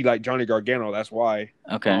like goofy like Johnny Gargano, that's why.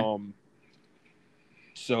 Okay.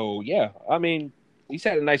 So yeah, I mean, he's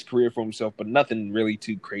had a nice career for himself, but nothing really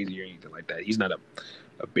too crazy or anything like that. He's not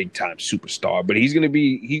a big time superstar, but he's gonna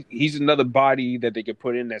be he's another body that they could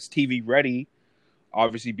put in that's TV ready.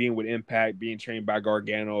 Obviously, being with Impact, being trained by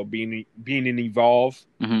Gargano, being in Evolve.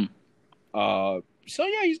 Mm-hmm. So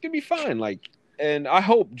yeah, he's gonna be fine. Like, and I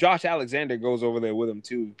hope Josh Alexander goes over there with him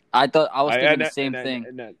too. I was thinking the same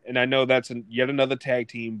thing. And I know that's yet another tag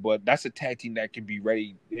team, but that's a tag team that can be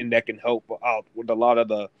ready and that can help out with a lot of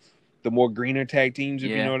the more greener tag teams, if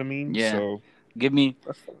you know what I mean. Yeah. So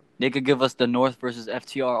they could give us the North versus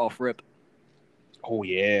FTR off rip. Oh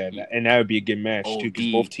yeah, and that would be a good match too,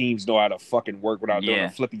 because both teams know how to fucking work without doing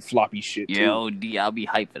flippy floppy shit too. Yeah, OD, I'll be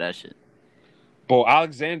hyped for that shit. But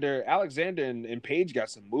Alexander and Paige got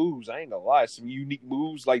some moves. I ain't gonna lie, some unique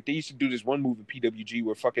moves. Like, they used to do this one move in PWG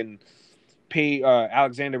where fucking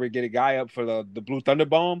Alexander would get a guy up for the Blue Thunder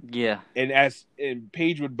Bomb. Yeah, and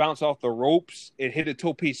Paige would bounce off the ropes and hit a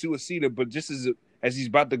tope suicida, but just as he's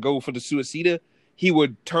about to go for the suicida, he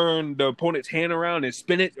would turn the opponent's hand around and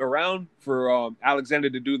spin it around for Alexander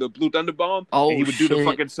to do the Blue Thunder Bomb. Oh, and he would do the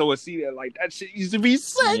fucking suicida. Like, that shit used to be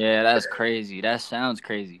sick. Yeah, that's crazy. That sounds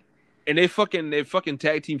crazy. And their fucking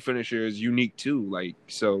tag team finisher is unique too. Like,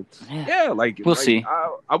 so like we'll see.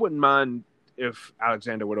 I wouldn't mind if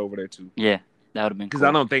Alexander went over there too. Yeah, that would have been cool. Because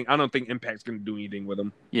I don't think Impact's gonna do anything with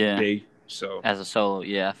him. Yeah. So as a solo,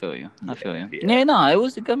 I feel you. Yeah, no, it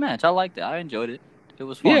was a good match. I liked it. I enjoyed it. It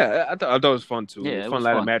was fun. Yeah, I thought it was fun too. Yeah, it was a fun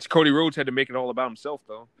ladder match. Cody Rhodes had to make it all about himself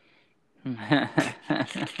though.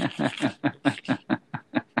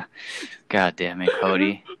 God damn it,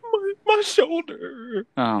 Cody. My shoulder.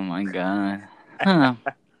 Oh my god. Huh.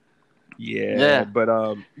 Yeah. But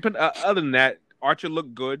other than that, Archer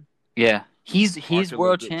looked good. Yeah. He's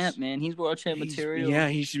world champ, man. He's world champ material. Yeah,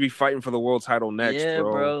 he should be fighting for the world title next,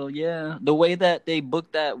 bro. Yeah, the way that they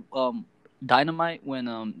booked that Dynamite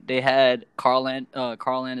when they had Carl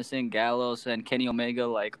Anderson, Gallows, and Kenny Omega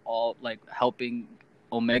all helping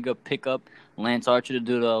Omega pick up Lance Archer to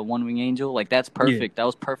do the One Wing Angel. Like that's perfect. Yeah. That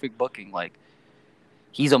was perfect booking. Like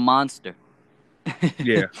he's a monster.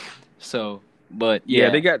 Yeah. So, but yeah,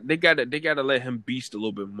 they got to let him beast a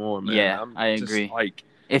little bit more, man. Yeah, I agree. Like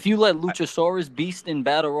if you let Luchasaurus beast in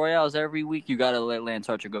battle royales every week, you got to let Lance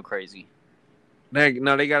Archer go crazy.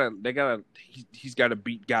 He's got to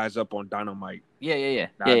beat guys up on Dynamite. Yeah.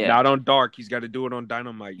 Not on Dark. He's got to do it on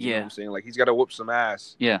Dynamite. You know what I'm saying? Like he's got to whoop some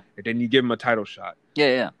ass. Yeah. And then you give him a title shot.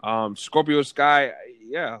 Yeah. Scorpio Sky.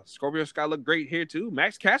 Yeah, Scorpio Sky looked great here too.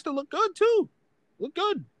 Max Caster looked good too. Looked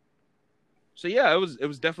good. So yeah, it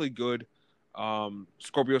was definitely good.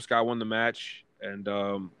 Scorpio Sky won the match, and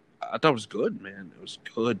I thought it was good, man. It was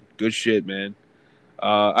good shit, man.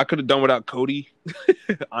 I could have done without Cody,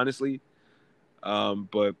 honestly.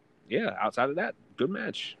 But yeah, outside of that, good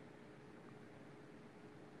match.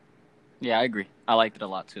 Yeah, I agree. I liked it a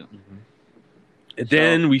lot too. Mm-hmm. And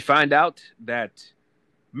then we find out that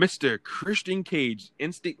Mr. Christian Cage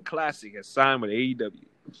Instant Classic has signed with AEW.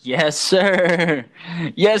 Yes, sir.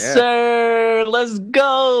 Yes, sir. Let's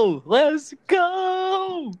go.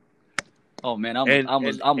 Oh man, I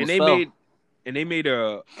almost fell. They made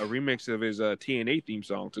a remix of his TNA theme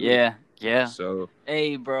song too. Yeah. So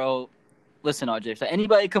hey, bro. Listen, RJ, if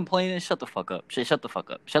anybody complaining, shut the fuck up. Shut the fuck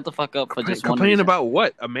up. Shut the fuck up for just one complaining reason. About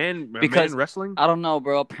what? A man wrestling? I don't know,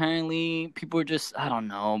 bro. Apparently, people are just, I don't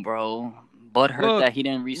know, bro. Butthurt that he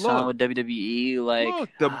didn't re-sign with WWE. Like,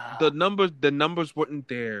 the numbers weren't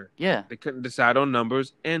there. Yeah, they couldn't decide on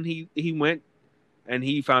numbers, and he went and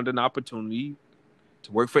he found an opportunity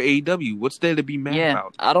to work for AEW. What's there to be mad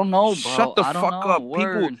about? I don't know, bro. Shut the fuck up,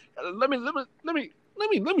 people. Let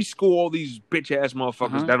me school all these bitch ass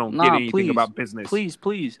motherfuckers that don't get anything about business.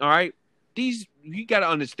 Please. All right, you gotta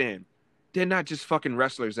understand. They're not just fucking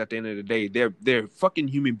wrestlers at the end of the day. They're fucking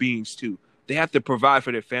human beings too. They have to provide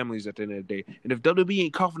for their families at the end of the day. And if WWE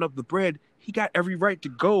ain't coughing up the bread, he got every right to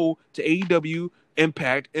go to AEW,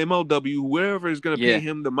 Impact, MLW, whoever is going to pay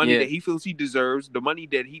him the money that he feels he deserves, the money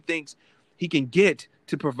that he thinks he can get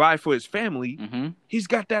to provide for his family. Mm-hmm. He's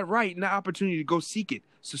got that right and the opportunity to go seek it.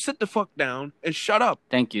 So sit the fuck down and shut up.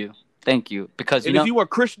 Thank you. Because if you want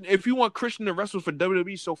Christian to wrestle for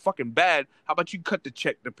WWE so fucking bad, how about you cut the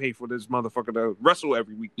check to pay for this motherfucker to wrestle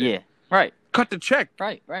every week? Yeah. Right. Cut the check.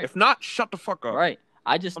 Right. If not, shut the fuck up. Right.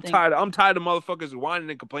 I'm tired of motherfuckers whining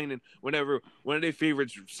and complaining whenever one of their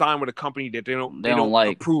favorites sign with a company that they don't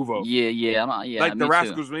like, approve of. Yeah. Like the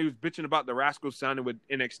Rascals, when he was bitching about the Rascals signing with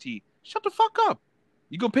NXT. Shut the fuck up.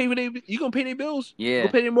 You gonna pay their bills? Yeah. You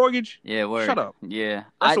gonna pay their mortgage? Yeah, word. Shut up. Yeah.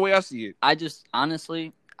 That's the way I see it. I just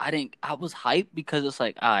honestly I was hyped because it's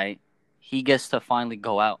like, all right, he gets to finally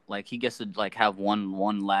go out. Like, he gets to, like, have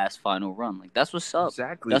one last final run. Like, that's what's up.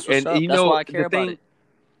 Exactly. That's what's up. That's why I care about it.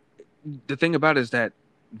 The thing about it is that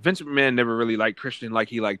Vince McMahon never really liked Christian like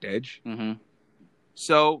he liked Edge. Mm-hmm.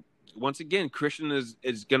 So, once again, Christian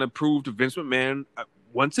is going to prove to Vince McMahon,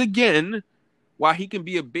 once again, why he can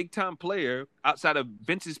be a big-time player outside of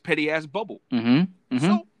Vince's petty-ass bubble. Mm-hmm. Mm-hmm.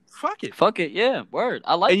 So, fuck it. Fuck it, yeah. Word.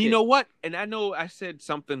 I like it. And you know what? And I know I said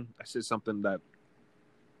something that, I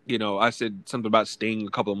said something about Sting a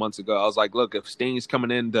couple of months ago. I was like, look, if Sting is coming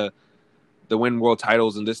in to win world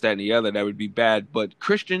titles and this, that, and the other, that would be bad. But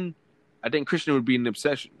I think Christian would be an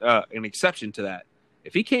exception to that.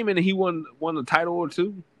 If he came in and he won a title or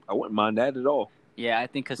two, I wouldn't mind that at all. Yeah, I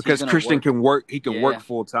think because Christian can work. He can work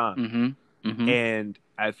full time. Mm-hmm. Mm-hmm. And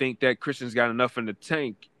I think that Christian's got enough in the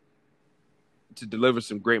tank to deliver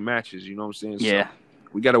some great matches. You know what I'm saying? Yeah. So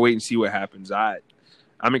we got to wait and see what happens.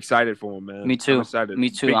 I'm excited for him, man. Me too. I'm excited. Me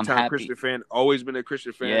too. Big I'm time happy. Christian fan. Always been a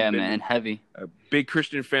Christian fan. Yeah, man. Heavy. A big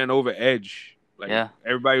Christian fan over Edge.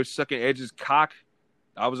 Everybody was sucking Edge's cock.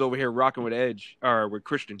 I was over here rocking with Edge or with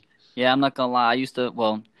Christian. Yeah, I'm not gonna lie. I used to.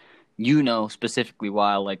 Well, specifically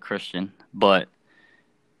why I like Christian, but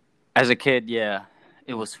as a kid, yeah,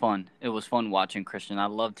 it was fun. It was fun watching Christian. I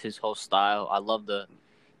loved his whole style. I loved the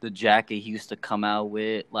jacket he used to come out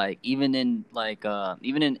with. Like even in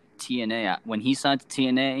TNA, when he signed to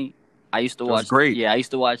TNA, I used to watch. Great. Yeah, I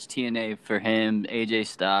used to watch TNA for him, AJ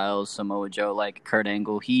Styles, Samoa Joe, like Kurt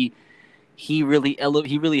Angle. He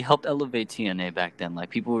really helped elevate TNA back then. Like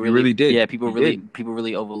people really did. Yeah, people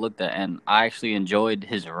really overlooked that, and I actually enjoyed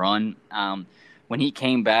his run. When he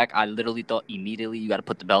came back, I literally thought immediately you got to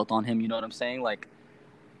put the belt on him. You know what I'm saying? Like,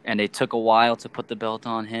 and it took a while to put the belt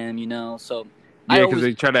on him. So Yeah, because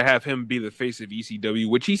they try to have him be the face of ECW,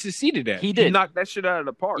 which he succeeded at. He did. He knocked that shit out of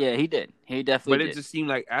the park. Yeah, he did. He definitely did. But it just seemed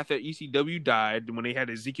like after ECW died, when they had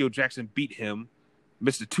Ezekiel Jackson beat him,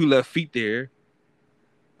 Mr. Two Left Feet there,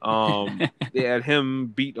 they had him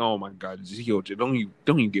beat. Oh my God, Ezekiel! Don't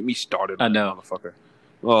even get me started on that motherfucker.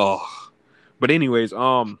 Oh, but anyways,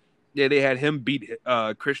 yeah, they had him beat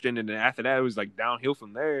Christian, and then after that, it was like downhill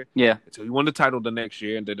from there. Yeah, until he won the title the next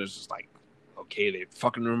year, and then it's just like, okay, they're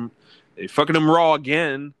fucking him raw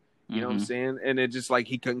again. You know what I'm saying? And it just like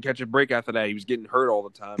he couldn't catch a break after that. He was getting hurt all the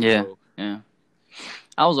time. Yeah, so. yeah.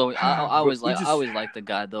 I always liked the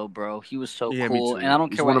guy though, bro. He was so cool, and I don't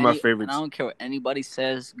care. One of my favorites. And I don't care what anybody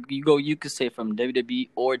says. You could say from WWE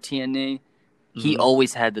or TNA. He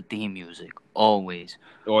always had the theme music. Always.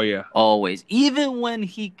 Oh yeah. Always. Even when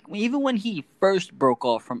he first broke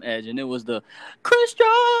off from Edge, and it was the Christian.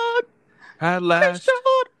 At last,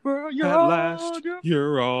 Christian,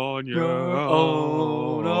 you're on your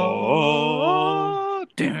own.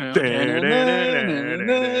 Yeah,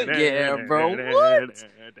 bro. What?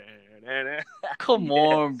 Come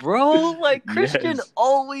on, bro. Like Christian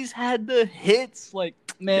always had the hits. Like,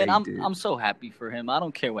 man, I'm so happy for him. I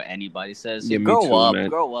don't care what anybody says. Yeah, grow up. Man.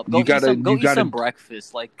 Grow up. Go eat some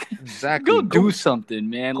breakfast. Like, exactly. Go do something,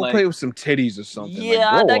 man. Go like play with some titties or something.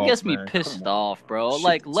 Yeah, like, that gets me pissed off, bro.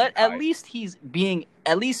 Like, at least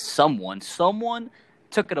someone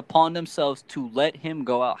took it upon themselves to let him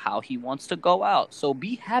go out how he wants to go out. So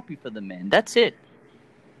be happy for the man. That's it.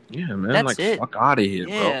 Yeah, man. That's like, it. Fuck out of here,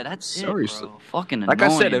 bro. Yeah, that's seriously. It, bro. Fucking like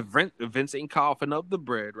annoying. I said, if Vince ain't coughing up the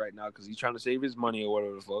bread right now because he's trying to save his money or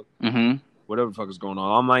whatever the fuck. Whatever the fuck is going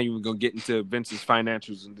on. I'm not even going to get into Vince's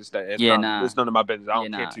financials and this, that. It's none of my business. I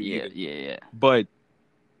don't care to either. Yeah. But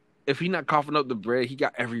if he's not coughing up the bread, he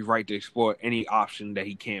got every right to explore any option that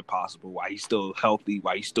he can possible while he's still healthy,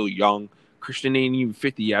 while he's still young. Christian ain't even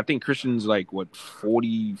 50 yet. I think Christian's like, what,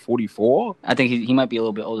 40, 44? I think he might be a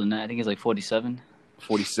little bit older than that. I think he's like 47.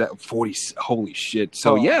 47, 40, holy shit.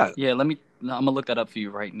 So, yeah. Yeah, I'm going to look that up for you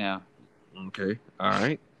right now. Okay, all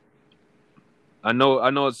right. I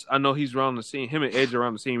know he's around the same, him and Edge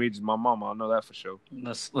around the same age as my mama. I know that for sure.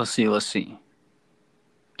 Let's see.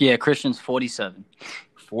 Yeah, Christian's 47.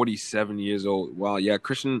 47 years old. Wow, yeah,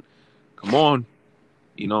 Christian, come on.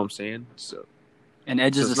 You know what I'm saying? So, and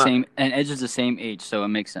Edge is the same age, so it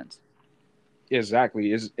makes sense.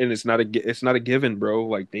 Exactly. It's not a given, bro.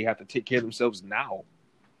 Like they have to take care of themselves now.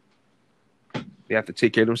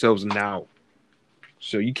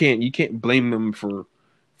 So you can't blame them for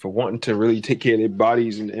wanting to really take care of their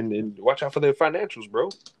bodies and watch out for their financials, bro.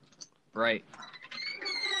 Right.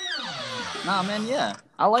 Nah, man, yeah.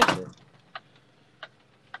 I like it.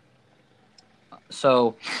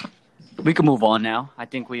 So we can move on now. I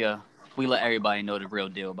think we let everybody know the real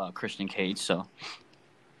deal about Christian Cage, so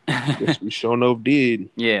yes, we sure enough did.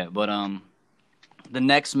 Yeah, but the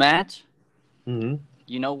next match, you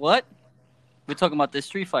know what? We're talking about this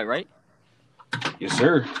street fight, right? Yes,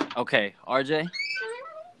 sir. Okay, RJ.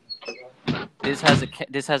 This has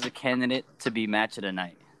a candidate to be match of the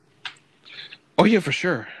night. Oh yeah, for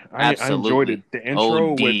sure. I enjoyed it. The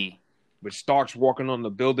intro with Starks walking on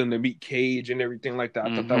the building to meet Cage and everything like that.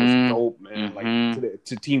 I thought that was dope, man. Like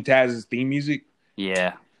to Team Taz's theme music.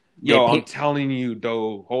 Yeah. Yo, I'm telling you,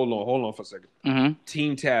 though. Hold on for a second.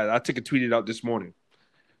 Team Taz. I took a tweeted out this morning.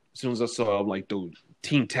 As soon as I saw it, I'm like, dude,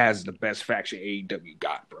 Team Taz is the best faction AEW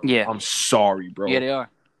got, bro. Yeah. I'm sorry, bro. Yeah, they are.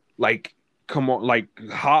 Like, come on. Like,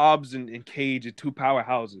 Hobbs and Cage are two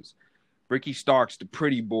powerhouses. Ricky Starks, the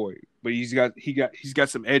pretty boy. But he's got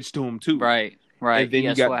some edge to him, too. Right. And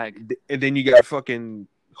then you got fucking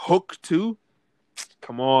Hook, too.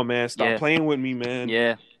 Come on, man. Stop playing with me, man.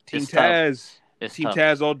 Yeah. Team Taz. It's Team tough.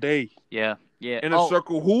 Taz all day. Yeah. Inner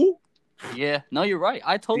Circle who? Yeah. No, you're right.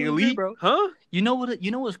 I totally agree, bro. Huh? You know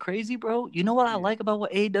what's crazy, bro? You know what I like about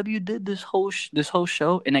what AEW did this whole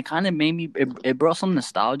show? And it kind of made me it brought some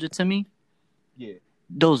nostalgia to me. Yeah.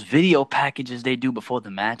 Those video packages they do before the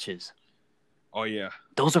matches. Oh yeah.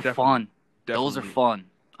 Those are fun. Definitely. Those are fun.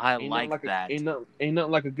 I like that. Ain't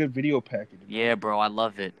nothing like a good video package. Yeah, bro, I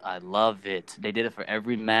love it. They did it for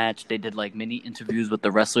every match. They did like mini interviews with the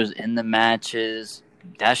wrestlers in the matches.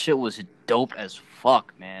 That shit was dope as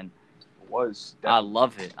fuck, man. It was. Definitely. I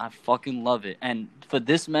love it. I fucking love it. And for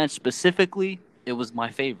this match specifically, it was my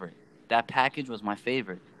favorite. That package was my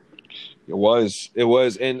favorite. It was.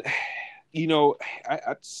 And you know,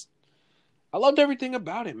 I loved everything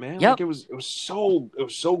about it, man. Yep. Like it was so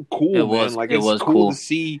cool, man. Like it's cool to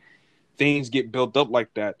see things get built up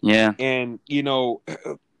like that. Yeah. And you know,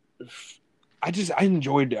 I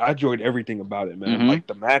enjoyed everything about it, man. Like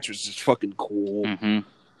the match was just fucking cool.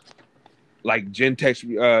 Like Jen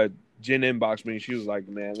texted Jen inboxed me and she was like,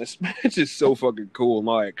 "Man, this match is so fucking cool." I'm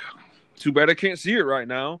like, "Too bad I can't see it right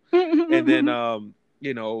now." And then,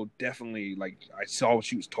 definitely like I saw what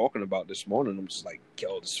she was talking about this morning. I'm just like,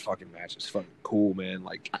 "Yo, this fucking match is fucking cool, man!"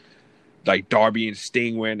 Like Darby and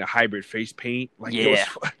Sting wearing the hybrid face paint. Like,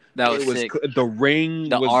 that was sick. The ring,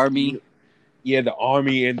 the army. The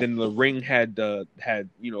army, and then the ring had the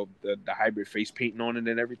hybrid face painting on it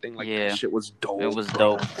and everything. Like, that shit was dope. It was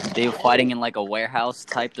dope. They were fighting in like a warehouse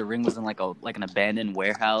type. The ring was in like an abandoned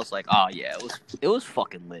warehouse. Like, oh yeah, it was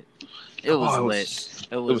fucking lit. It was lit.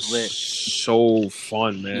 It was lit. So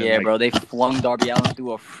fun, man. Yeah, bro. They flung Darby Allin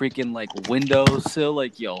through a freaking like windowsill.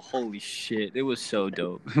 Like, yo, holy shit. It was so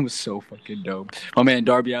dope. It was so fucking dope. My man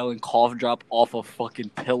Darby Allin cough drop off a fucking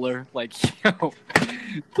pillar. Like, yo.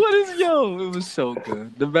 It was so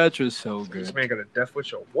good. The match was so good. This man got a death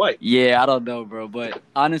wish or what? Yeah, I don't know, bro. But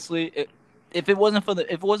honestly, if it wasn't for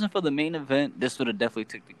the main event, this would have definitely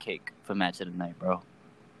took the cake for match of the night, bro.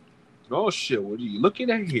 Oh shit! What are you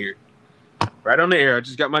looking at here? Right on the air. I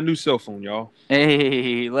just got my new cell phone, y'all.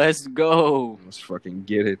 Hey, let's go. Let's fucking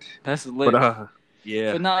get it. That's lit. But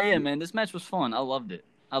yeah. But yeah, man. This match was fun. I loved it.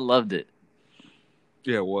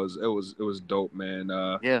 Yeah, it was. It was dope,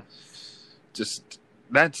 man. Yeah. Just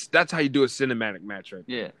that's how you do a cinematic match, right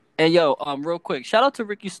there. Yeah. And yo, real quick, shout out to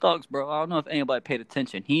Ricky Starks, bro. I don't know if anybody paid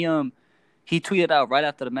attention. He tweeted out right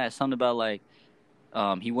after the match something about like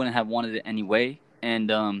he wouldn't have wanted it anyway,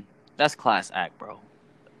 and that's class act, bro.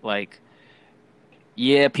 Like,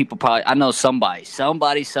 yeah, people probably, I know somebody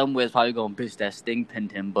somewhere is probably gonna bitch that Sting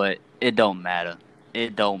pinned him, but it don't matter.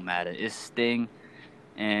 It's Sting.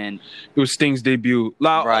 And it was Sting's debut.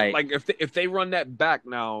 Right. Like if they run that back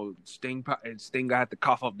now, Sting got have to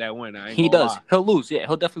cough up that win. He does. Lie. He'll lose. Yeah,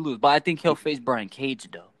 he'll definitely lose. But I think he'll face Brian Cage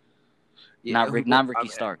though. Yeah, not Ricky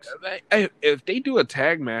Starks. If they do a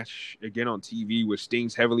tag match again on TV where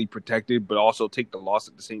Sting's heavily protected but also take the loss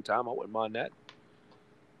at the same time, I wouldn't mind that.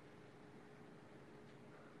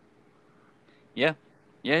 Yeah.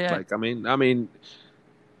 Like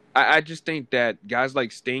I just think that guys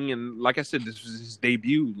like Sting, and like I said, this was his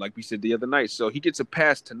debut, like we said the other night, so he gets a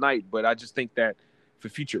pass tonight. But I just think that for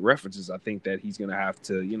future references, I think that he's gonna have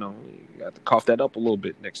to, cough that up a little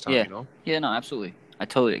bit next time. Yeah. Yeah, no, absolutely. I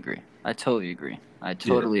totally agree.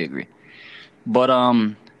 But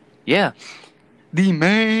yeah, the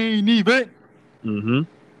main event. Mm-hmm.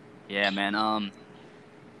 Yeah, man.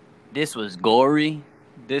 This was gory.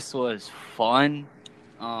 This was fun.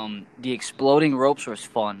 The exploding ropes was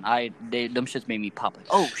fun. Them shits made me pop like,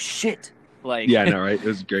 oh shit! Like, yeah, I know, right? It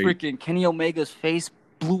was great. Freaking Kenny Omega's face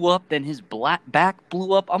blew up, then his back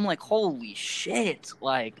blew up. I'm like, holy shit!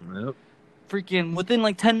 Like, yep. Freaking within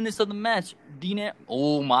like 10 minutes of the match,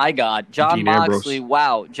 oh my god, Jon Moxley!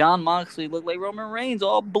 Wow, Jon Moxley looked like Roman Reigns,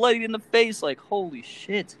 all bloodied in the face. Like, holy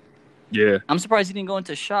shit! Yeah, I'm surprised he didn't go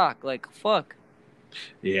into shock. Like, fuck.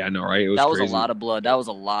 Yeah, I know, right? That was crazy. A lot of blood. That was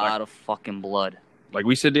a lot of fucking blood. Like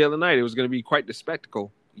we said the other night, it was going to be quite the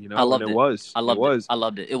spectacle, I loved it. It was. I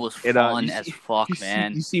loved it. It was fun as fuck,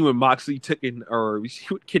 man. You see when Moxley took in, or you see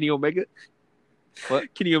what Kenny Omega?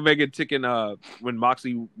 What? Kenny Omega took in when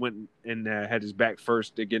Moxley went and had his back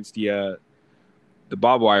first against the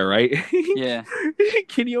barbed wire, right? Yeah.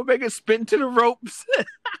 Kenny Omega spin to the ropes.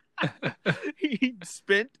 He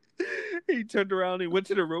spent. He turned around and went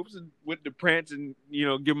to the ropes and went to prance and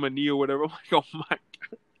give him a knee or whatever. I'm like, oh my god!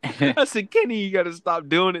 I said, Kenny, you got to stop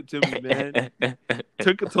doing it to me, man.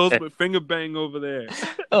 Took a toast with finger bang over there.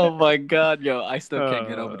 Oh my god, yo, I still can't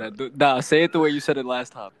get over that. Nah, say it the way you said it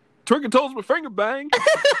last time. Twinkle toast with finger bang.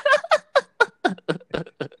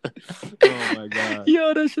 Oh my god.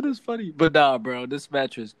 Yo, that shit is funny. But nah, bro, this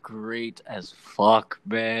match was great as fuck,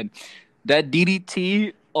 man. That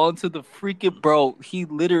DDT onto the freaking bro, he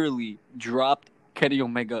literally dropped Kenny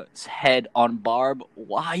Omega's head on barbed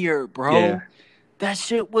wire, bro. Yeah. That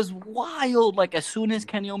shit was wild. Like, as soon as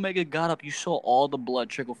Kenny Omega got up, you saw all the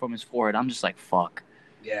blood trickle from his forehead. I'm just like, fuck.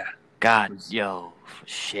 Yeah. God, yo,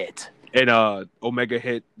 shit. And Omega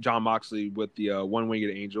hit Jon Moxley with the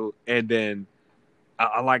one-winged angel, and then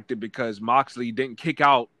I liked it because Moxley didn't kick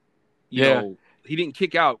out. You know, he didn't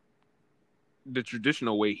kick out the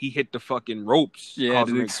traditional way. He hit the fucking ropes,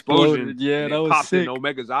 causing an explosion. Yeah, that was popped sick. in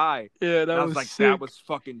Omega's eye. Yeah, that was like, sick. that was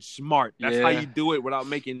fucking smart. That's how you do it without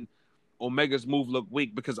making Omega's move look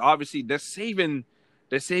weak, because obviously they're saving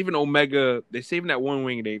Omega. They're saving that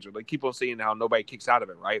one-winged angel. They keep on saying how nobody kicks out of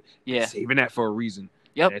it, right? Yeah, they're saving that for a reason.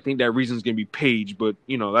 Yep. And I think that reason is going to be Paige, but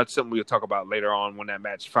that's something we'll talk about later on when that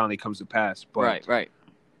match finally comes to pass. But, right.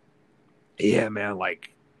 Yeah, man,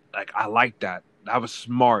 like I like that. That was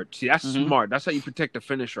smart. See, that's smart. That's how you protect the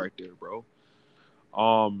finish right there, bro.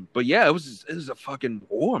 But yeah, it was a fucking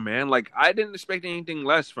war, man. Like I didn't expect anything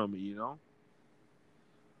less from it, you know.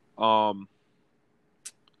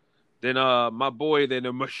 Then my boy, then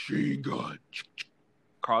the machine gun,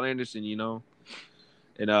 Carl Anderson, you know,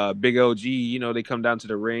 and Big OG, you know, they come down to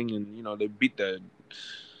the ring and you know they beat the,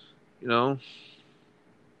 you know,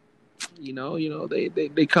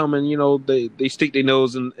 they come and you know they stick their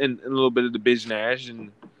nose in a little bit of the business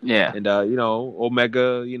and you know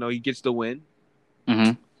Omega, you know, he gets the win.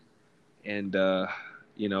 Mm-hmm. And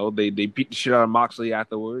you know they beat the shit out of Moxley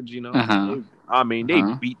afterwards. You know, they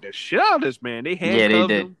beat the shit out of this man. They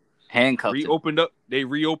handcuffed him. Handcuffed him. They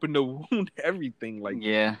reopened the wound, everything like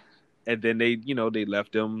and then they they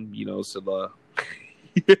left him. You know, so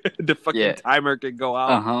the fucking timer could go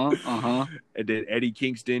out. And then Eddie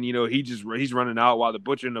Kingston, you know, he's running out while the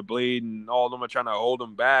Butcher and the Blade and all of them are trying to hold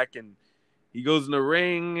him back. And he goes in the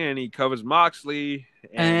ring and he covers Moxley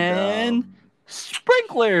and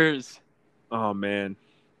sprinklers. Oh man,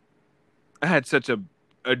 I had such a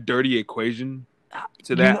dirty equation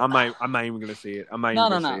to that. I'm not even gonna say it. I'm not even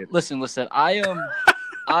gonna say it. Listen.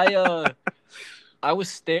 I was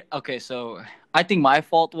staring. Okay, so I think my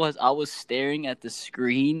fault was I was staring at the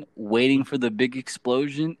screen, waiting for the big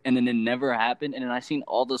explosion, and then it never happened. And then I seen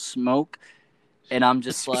all the smoke, and I'm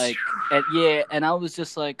just like, and I was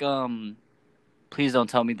just like, please don't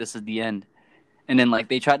tell me this is the end. And then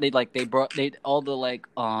like all the like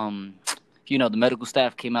you know, the medical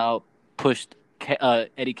staff came out, pushed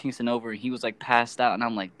Eddie Kingston over, and he was like passed out, and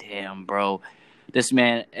I'm like, damn, bro, this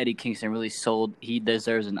man Eddie Kingston really sold. He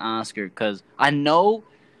deserves an Oscar because I know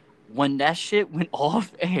when that shit went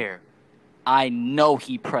off air, I know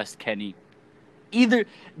he pressed Kenny.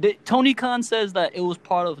 Tony Khan says that it was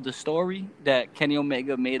part of the story that Kenny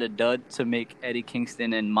Omega made a dud to make Eddie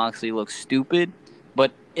Kingston and Moxley look stupid,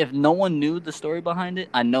 but if no one knew the story behind it,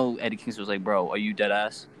 I know Eddie Kingston was like, bro, are you dead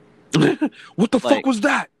ass? What the fuck was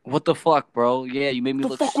that? What the fuck, bro? Yeah, you made me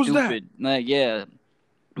look stupid. Like, yeah.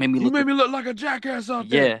 You made me look like a jackass out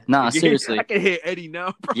there. Yeah, nah, seriously. I can hear Eddie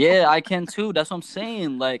now, bro. Yeah, I can too. That's what I'm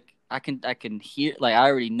saying. Like, I can hear, like, I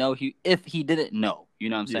already know if he didn't know. You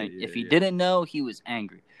know what I'm saying? If he didn't know, he was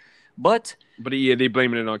angry. But yeah, they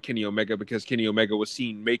blaming it on Kenny Omega because Kenny Omega was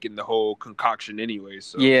seen making the whole concoction anyway.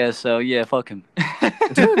 So fuck him.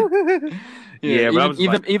 But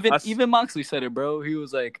even Moxley said it, bro. He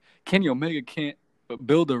was like, Kenny Omega can't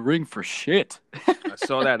build a ring for shit. I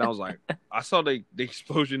saw that and I was like, I saw the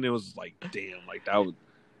explosion. It was like, damn, like that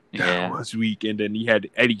was weak. And then he had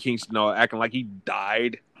Eddie Kingston acting like he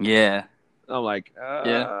died. Yeah. I'm like,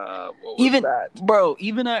 what was that? Bro,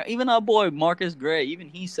 even our boy Marcus Gray, even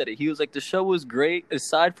he said it. He was like, the show was great.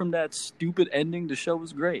 Aside from that stupid ending, the show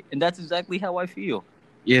was great, and that's exactly how I feel.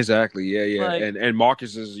 Yeah, exactly. Yeah. Like, and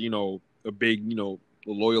Marcus is, you know, a big, you know,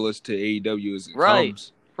 loyalist to AEW as it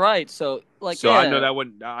comes. Right. So like, I know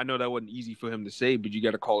that wasn't easy for him to say, but you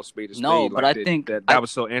got to call a spade a spade. No, but like, I think that was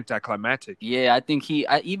so anticlimactic. Yeah, I think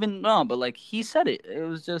but like he said it. It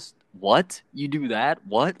was just, what? You do that?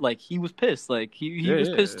 What? Like he was pissed. Like he was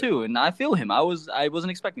pissed too, and I feel him. I wasn't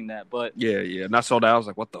expecting that, but yeah. And I saw that. I was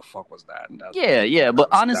like, what the fuck was that? But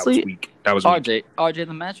honestly, that was weak. RJ,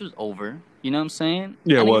 the match was over. You know what I'm saying?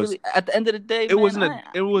 Yeah, it was. Really, at the end of the day, it wasn't an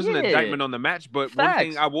indictment on the match. But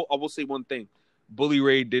Facts. I will say one thing. Bully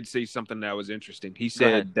Ray did say something that was interesting. He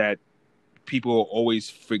said that people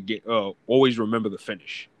always always remember the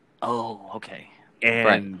finish. Oh, okay.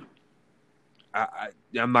 And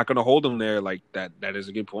I'm not going to hold him there. Like that. That is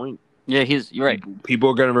a good point. Yeah, you're right. People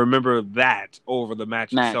are going to remember that over the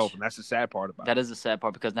match itself, and that's the sad part about it. That is the sad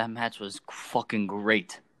part because that match was fucking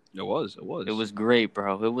great. It was. It was great,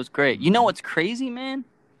 bro. It was great. You know what's crazy, man?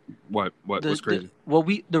 What? What's crazy?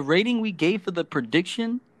 The rating we gave for the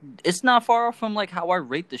prediction, it's not far off from like how I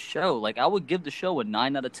rate the show. Like I would give the show a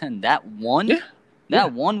 9 out of 10. That one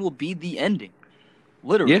will be the ending.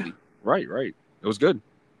 Literally. Yeah. Right. It was good.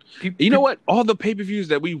 You know what? All the pay-per-views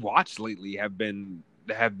that we watched lately have been,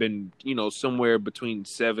 you know, somewhere between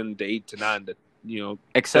 7 to 8 to 9 to, you know,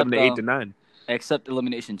 except 7 to 8 to 9. Except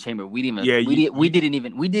Elimination Chamber. We didn't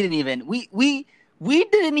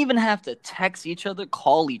even have to text each other,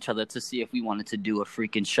 call each other to see if we wanted to do a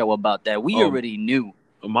freaking show about that. We already knew.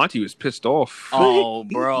 Monty was pissed off. Oh,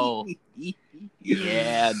 bro.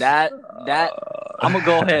 Yeah, that I'm gonna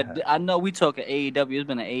go ahead. I know we talking AEW. It's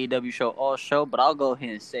been an AEW show all show, but I'll go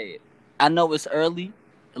ahead and say it. I know it's early.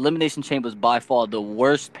 Elimination Chamber is by far the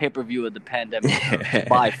worst pay-per-view of the pandemic.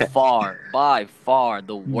 by far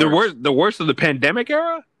the worst. The worst of the pandemic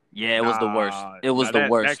era? Yeah, it was the worst. It was the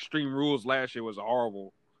worst. Extreme Rules last year was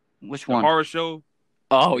horrible. Which one? The horror show.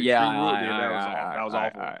 Oh The yeah, extreme rule, that was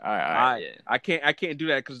awful. I can't do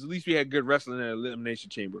that because at least we had good wrestling in the Elimination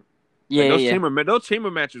Chamber. Yeah, like those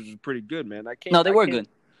chamber matches was pretty good, man. No, they were good.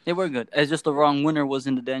 They were good. It's just the wrong winner was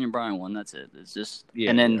in the Daniel Bryan one. That's it. It's just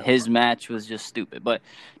and then his match was just stupid. But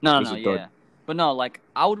no, yeah. But no, like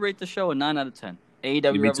I would rate the show a 9 out of 10.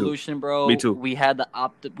 AEW Revolution, bro. Me too. We had the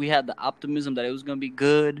optimism that it was gonna be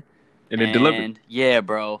good, and it delivered. Yeah,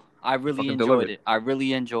 bro. I really enjoyed it. I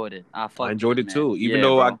enjoyed it too.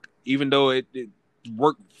 Even though it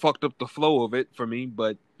work fucked up the flow of it for me,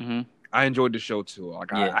 but I enjoyed the show too.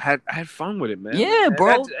 Like I had fun with it, man. Yeah,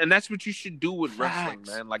 bro. That's what you should do with wrestling,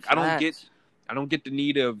 man. Like I don't get the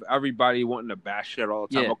need of everybody wanting to bash it all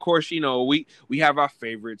the time. Of course, we have our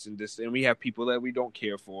favorites and we have people that we don't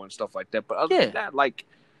care for and stuff like that. But other than that, like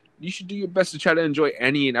you should do your best to try to enjoy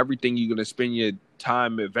any and everything you're gonna spend your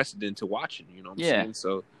time invested into watching. You know what I'm saying?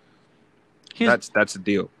 So that's the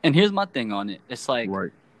deal. And here's my thing on it. It's like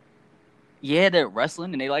yeah, they're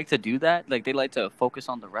wrestling and they like to do that. Like they like to focus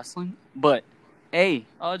on the wrestling. But hey,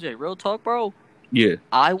 RJ, real talk, bro. Yeah.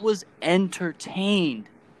 I was entertained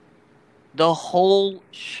the whole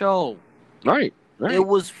show. Right. It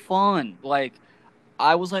was fun. Like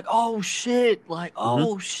I was like, oh shit. Like,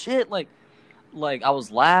 oh shit. Like I was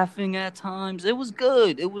laughing at times. It was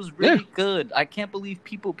good. It was really good. I can't believe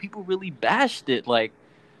people really bashed it. Like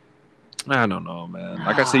I don't know, man.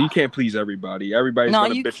 Like I said, you can't please everybody. Everybody's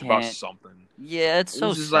gonna bitch about something. Yeah, it's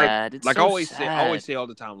so sad. Like I always say all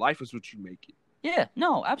the time, life is what you make it. Yeah,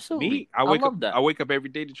 no, absolutely. Me, I wake up every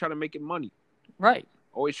day to try to make it money. Right.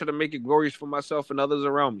 Always try to make it glorious for myself and others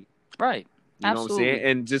around me. Right. You know what I'm saying?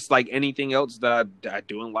 And just like anything else that I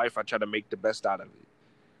do in life, I try to make the best out of it.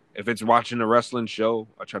 If it's watching a wrestling show,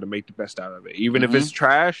 I try to make the best out of it. Even if it's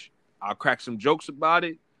trash, I'll crack some jokes about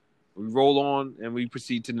it. We roll on and we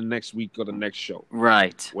proceed to the next week or the next show.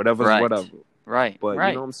 Right. Whatever. Right. But you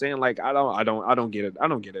know what I'm saying? Like I don't get it.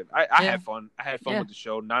 I had fun. I had fun with the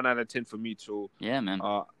show. 9 out of 10 for me too. Yeah, man.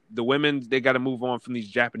 The women, they got to move on from these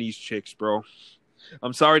Japanese chicks, bro.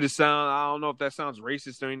 I'm sorry to sound. I don't know if that sounds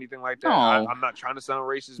racist or anything like that. No. I'm not trying to sound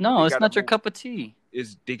racist. No, it's not your cup of tea.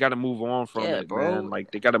 They got to move on from it, bro. man.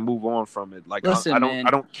 Like they got to move on from it. Like listen, I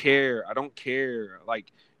don't care. I don't care.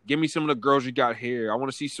 Like give me some of the girls you got here. I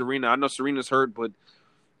want to see Serena. I know Serena's hurt, but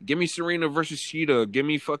give me Serena versus Sheeta. Give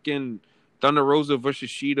me fucking Thunder Rosa versus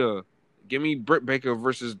Sheeta. Give me Britt Baker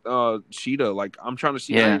versus Sheeta. Like I'm trying to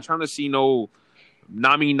see. I ain't trying to see no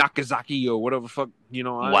Nami Nakazaki or whatever fuck.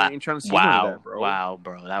 I ain't trying to see none of that, bro. Wow,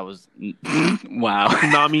 bro. That was wow.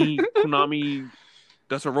 Konami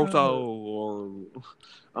Desaroto or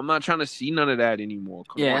I'm not trying to see none of that anymore.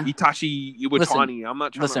 Come on. Itachi Iwatani. I'm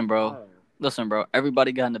not trying Listen, bro.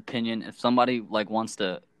 Everybody got an opinion. If somebody wants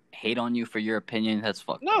to hate on you for your opinion, that's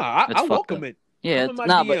fucked up. I welcome it. Yeah, but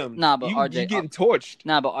RJ, you getting torched.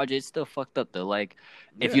 But RJ, it's still fucked up though. Like,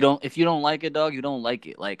 if you don't like it, dog, you don't like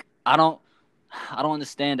it. Like, I don't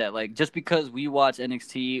understand that. Like, just because we watch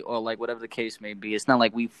NXT or like whatever the case may be, it's not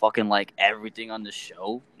like we fucking like everything on the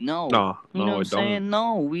show. No, you know what I'm saying?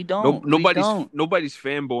 No, we don't. Nobody's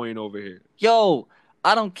fanboying over here. Yo,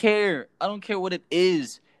 I don't care. I don't care what it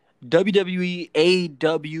is. WWE,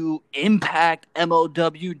 AEW, Impact,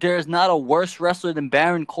 MLW. There's not a worse wrestler than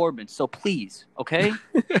Baron Corbin. So please, okay?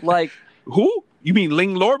 Like who? You mean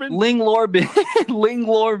Ling Lorben? Ling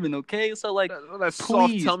Lorben. Okay, so like that's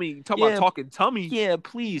please. Soft tummy. Talk about talking tummy. Yeah,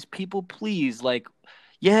 please, people, please. Like,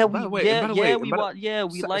 we like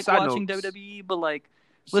watching WWE, but like.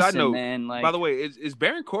 Listen, note, man. Like, by the way, is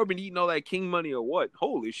Baron Corbin eating all that king money or what?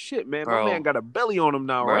 Holy shit, man! Bro, my man got a belly on him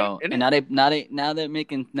now, right? And now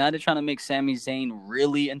they're trying to make Sami Zayn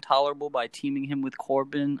really intolerable by teaming him with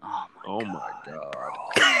Corbin. Oh my god!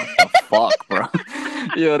 What the fuck, bro?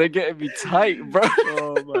 Yo, they're getting me tight, bro.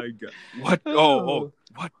 Oh my god! What?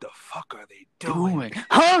 What the fuck are they doing?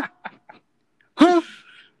 Huh?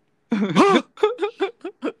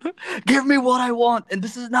 Give me what I want, and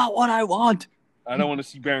this is not what I want. I don't want to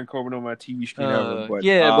see Baron Corbin on my TV screen ever. But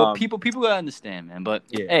but people gotta understand, man. But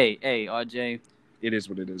hey, RJ, it is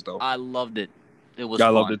what it is, though. I loved it. It was. I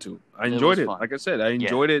fun. loved it too. I enjoyed it. Like I said, I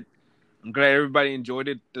enjoyed it. I'm glad everybody enjoyed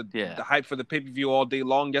it. The hype for the pay-per-view all day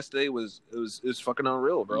long yesterday was fucking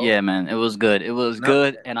unreal, bro. Yeah, man, it was good. It was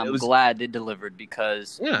good, and I'm glad they delivered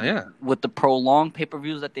because with the prolonged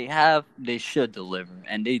pay-per-views that they have, they should deliver,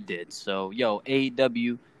 and they did. So,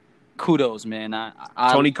 AEW. Kudos, man.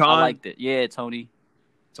 Tony Khan, I liked it. Yeah, Tony.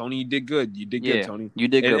 Tony, you did good. You did good, Tony. You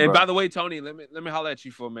did good. And by the way, Tony, let me holler at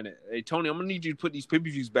you for a minute. Hey, Tony, I'm gonna need you to put these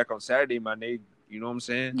pay-per-views back on Saturday, my nigga. You know what I'm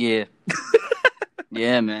saying? Yeah.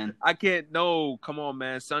 Yeah, man. I can't. No, come on,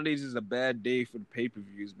 man. Sundays is a bad day for the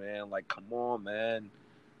pay-per-views, man. Like, come on, man.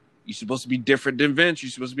 You're supposed to be different than Vince.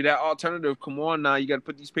 You're supposed to be that alternative. Come on now. You got to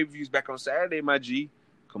put these pay-per-views back on Saturday, my G.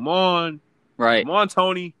 Come on. Right. Come on,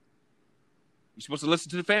 Tony. You're supposed to listen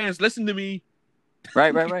to the fans. Listen to me.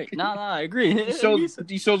 Right. No, I agree.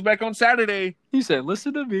 These shows back on Saturday. He said,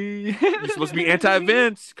 listen to me. You're supposed to be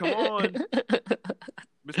anti-Vince. Come on.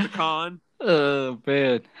 Mr. Khan. Oh,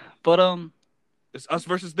 man. But, it's us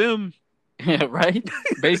versus them. Yeah, right?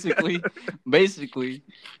 Basically.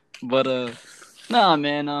 But, nah,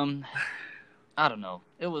 man, I don't know.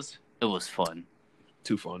 It was fun.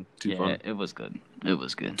 Too fun. Yeah, it was good.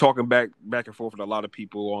 Talking back and forth with a lot of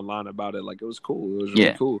people online about it, like it was cool. It was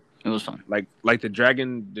really cool. It was fun. Like the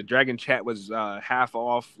Dragon chat was half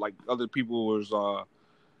off. Like other people was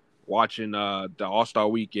watching the All-Star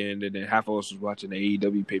Weekend, and then half of us was watching the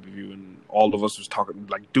AEW pay-per-view, and all of us was talking.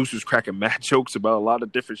 Like Deuce was cracking mad jokes about a lot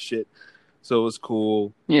of different shit. So it was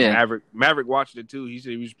cool. Yeah. Maverick watched it too. He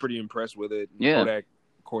said he was pretty impressed with it. Yeah. Kodak,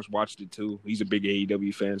 of course, watched it too. He's a big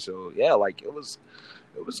AEW fan, so yeah, like it was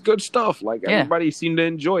good stuff. Like everybody seemed to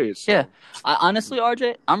enjoy it. So. Yeah, honestly,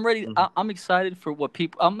 RJ, I'm ready. Mm-hmm. I'm excited for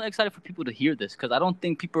I'm excited for people to hear this because I don't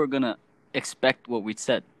think people are gonna expect what we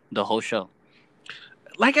said the whole show.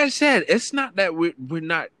 Like I said, it's not that we're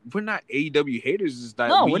not AEW haters. It's that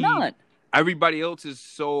we're not. Everybody else is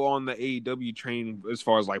so on the AEW train as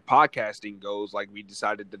far as like podcasting goes. Like we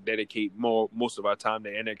decided to dedicate most of our time to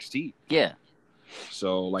NXT. Yeah.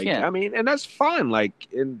 So like I mean, and that's fine. Like,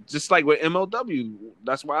 and just like with MLW,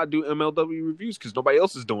 that's why I do MLW reviews because nobody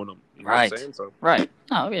else is doing them. You know what I'm saying? So right.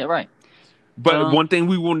 Oh yeah, right. But one thing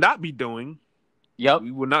we will not be doing. Yep.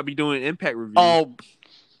 We will not be doing Impact reviews. Oh,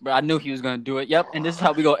 bro, I knew he was gonna do it. Yep. And this is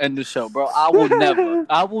how we gonna end the show, bro. I will never.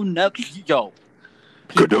 Yo.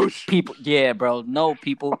 People, yeah, bro. No,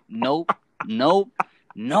 people. Nope. No.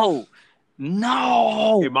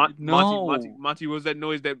 Hey, Monty, what was that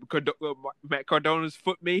noise that Matt Cardona's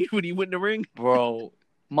foot made when he went in the ring? Bro,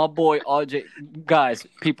 my boy RJ. Guys,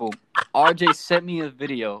 people. RJ sent me a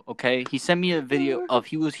video. Okay, he sent me a video of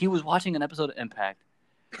he was watching an episode of Impact.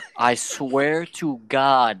 I swear to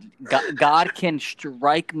God, God can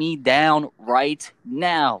strike me down right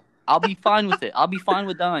now. I'll be fine with it. I'll be fine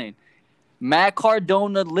with dying. Matt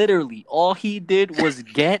Cardona, literally, all he did was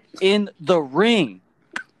get in the ring.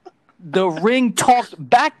 The ring talked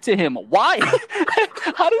back to him. Why?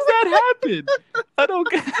 How does that happen? I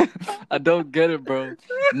don't get it, bro.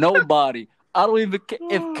 Nobody. I don't even.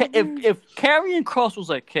 If Karrion Kross was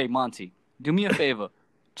like, "Hey, Monty, do me a favor,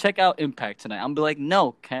 check out Impact tonight," I'm be like,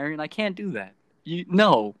 "No, Karrion, I can't do that. You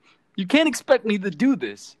can't expect me to do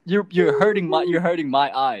this. You're hurting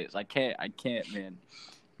my eyes. I can't, man.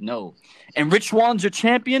 No. And Rich Swan's your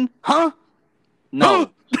champion, huh? No."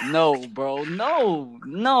 No, bro. No.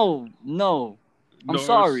 I'm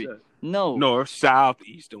sorry. No. North, south,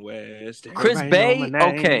 east, and west. Chris Bay,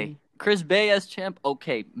 okay. Chris Bay as champ,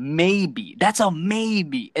 okay. Maybe. That's a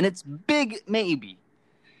maybe. And it's big maybe.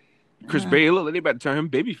 Chris Bay, look like they about to turn him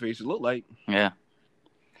babyface, it look like. Yeah.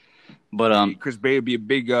 But Chris Bay will be a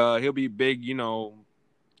big he'll be a big,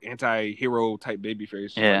 anti-hero type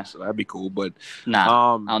babyface. Yeah. So that'd be cool. But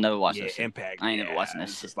I'll never watch this. Impact. I ain't never watching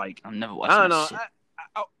this shit. It's like I'm never watching this shit.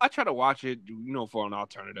 I try to watch it, for an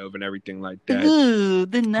alternative and everything like that. Ooh,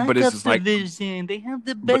 the knockout division. They have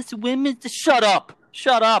the best women. Shut up.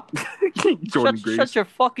 Jordan Grace. Shut your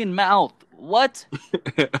fucking mouth. What?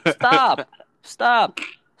 Stop.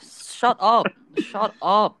 Shut up.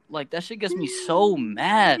 Like, that shit gets me so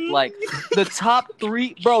mad. Like, the top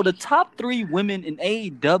three women in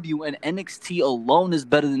AEW and NXT alone is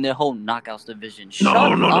better than their whole knockouts division.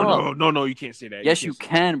 No, you can't say that. Yes, you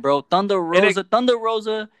can, bro. Thunder Rosa,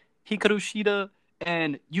 Hikaru Shida,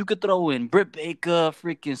 and you could throw in Britt Baker,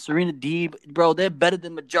 freaking Serena Deeb. Bro, they're better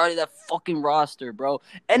than majority of that fucking roster, bro.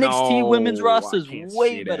 NXT women's roster is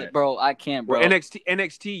way better. Bro, I can't, bro.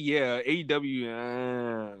 NXT, yeah.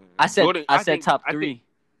 AEW, I said top three.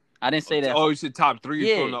 I didn't say that. Oh, you said top three?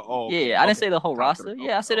 Yeah. I didn't say the whole roster.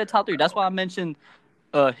 Yeah, I said the top three. That's why I mentioned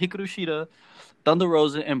Hikaru Shida, Thunder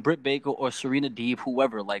Rosa, and Britt Baker or Serena Deeb,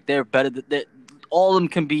 whoever. Like, they're better than all of them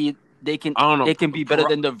can be. They can be better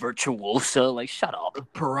than the Virtuosa. Like, shut up.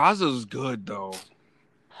 Peraza's good though.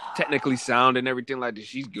 Technically sound and everything like that.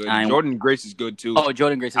 She's good. Jordan Grace is good too. Oh,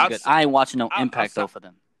 Jordan Grace is good. I ain't watching no Impact though for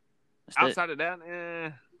them. Outside of that,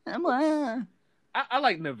 I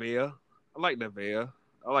like Nevaeh.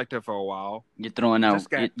 I liked her for a while. You're throwing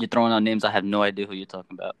out names. I have no idea who you're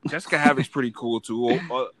talking about. Jessica Havoc's pretty cool too.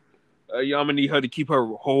 I'm gonna need her to keep her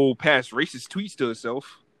whole past racist tweets to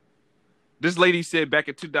herself. This lady said back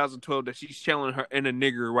in 2012 that she's challenging her and a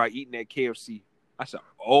nigger while eating at KFC. I said,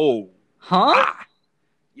 "Oh, huh?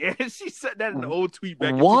 Yeah, she said that in the old tweet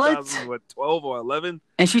back What? in 2012 or 11.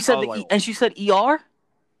 And she said like, she said ER?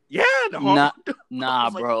 Yeah, the Harvard. Nah,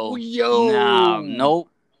 bro. Like, yo. Nah, nope.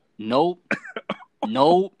 Nope.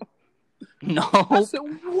 I said,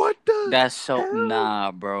 what the That's so hell?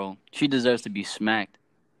 Nah, bro. She deserves to be smacked.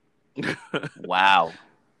 Wow.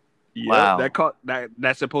 Yeah, wow.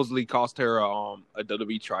 That supposedly cost her a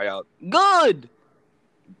WWE tryout. Good.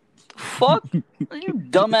 Fuck. You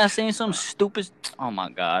dumbass saying some stupid. Oh my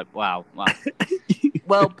god. Wow.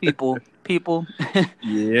 Well, people.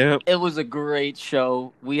 Yeah. It was a great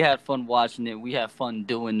show. We had fun watching it. We had fun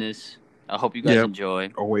doing this. I hope you guys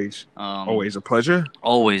enjoy. Always a pleasure.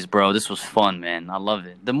 Always, bro. This was fun, man. I love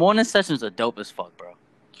it. The morning sessions are dope as fuck, bro.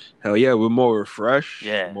 Hell yeah, we're more refreshed,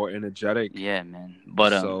 yeah, more energetic. Yeah, man.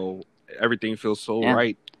 But so everything feels so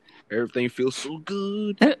right. Everything feels so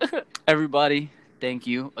good. Everybody, thank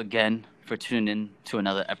you again for tuning in to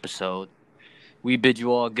another episode. We bid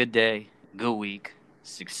you all a good day, good week,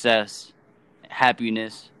 success,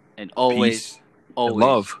 happiness, and always, peace, and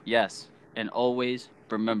love. Yes, and always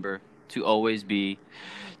remember to always be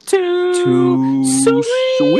too sweet.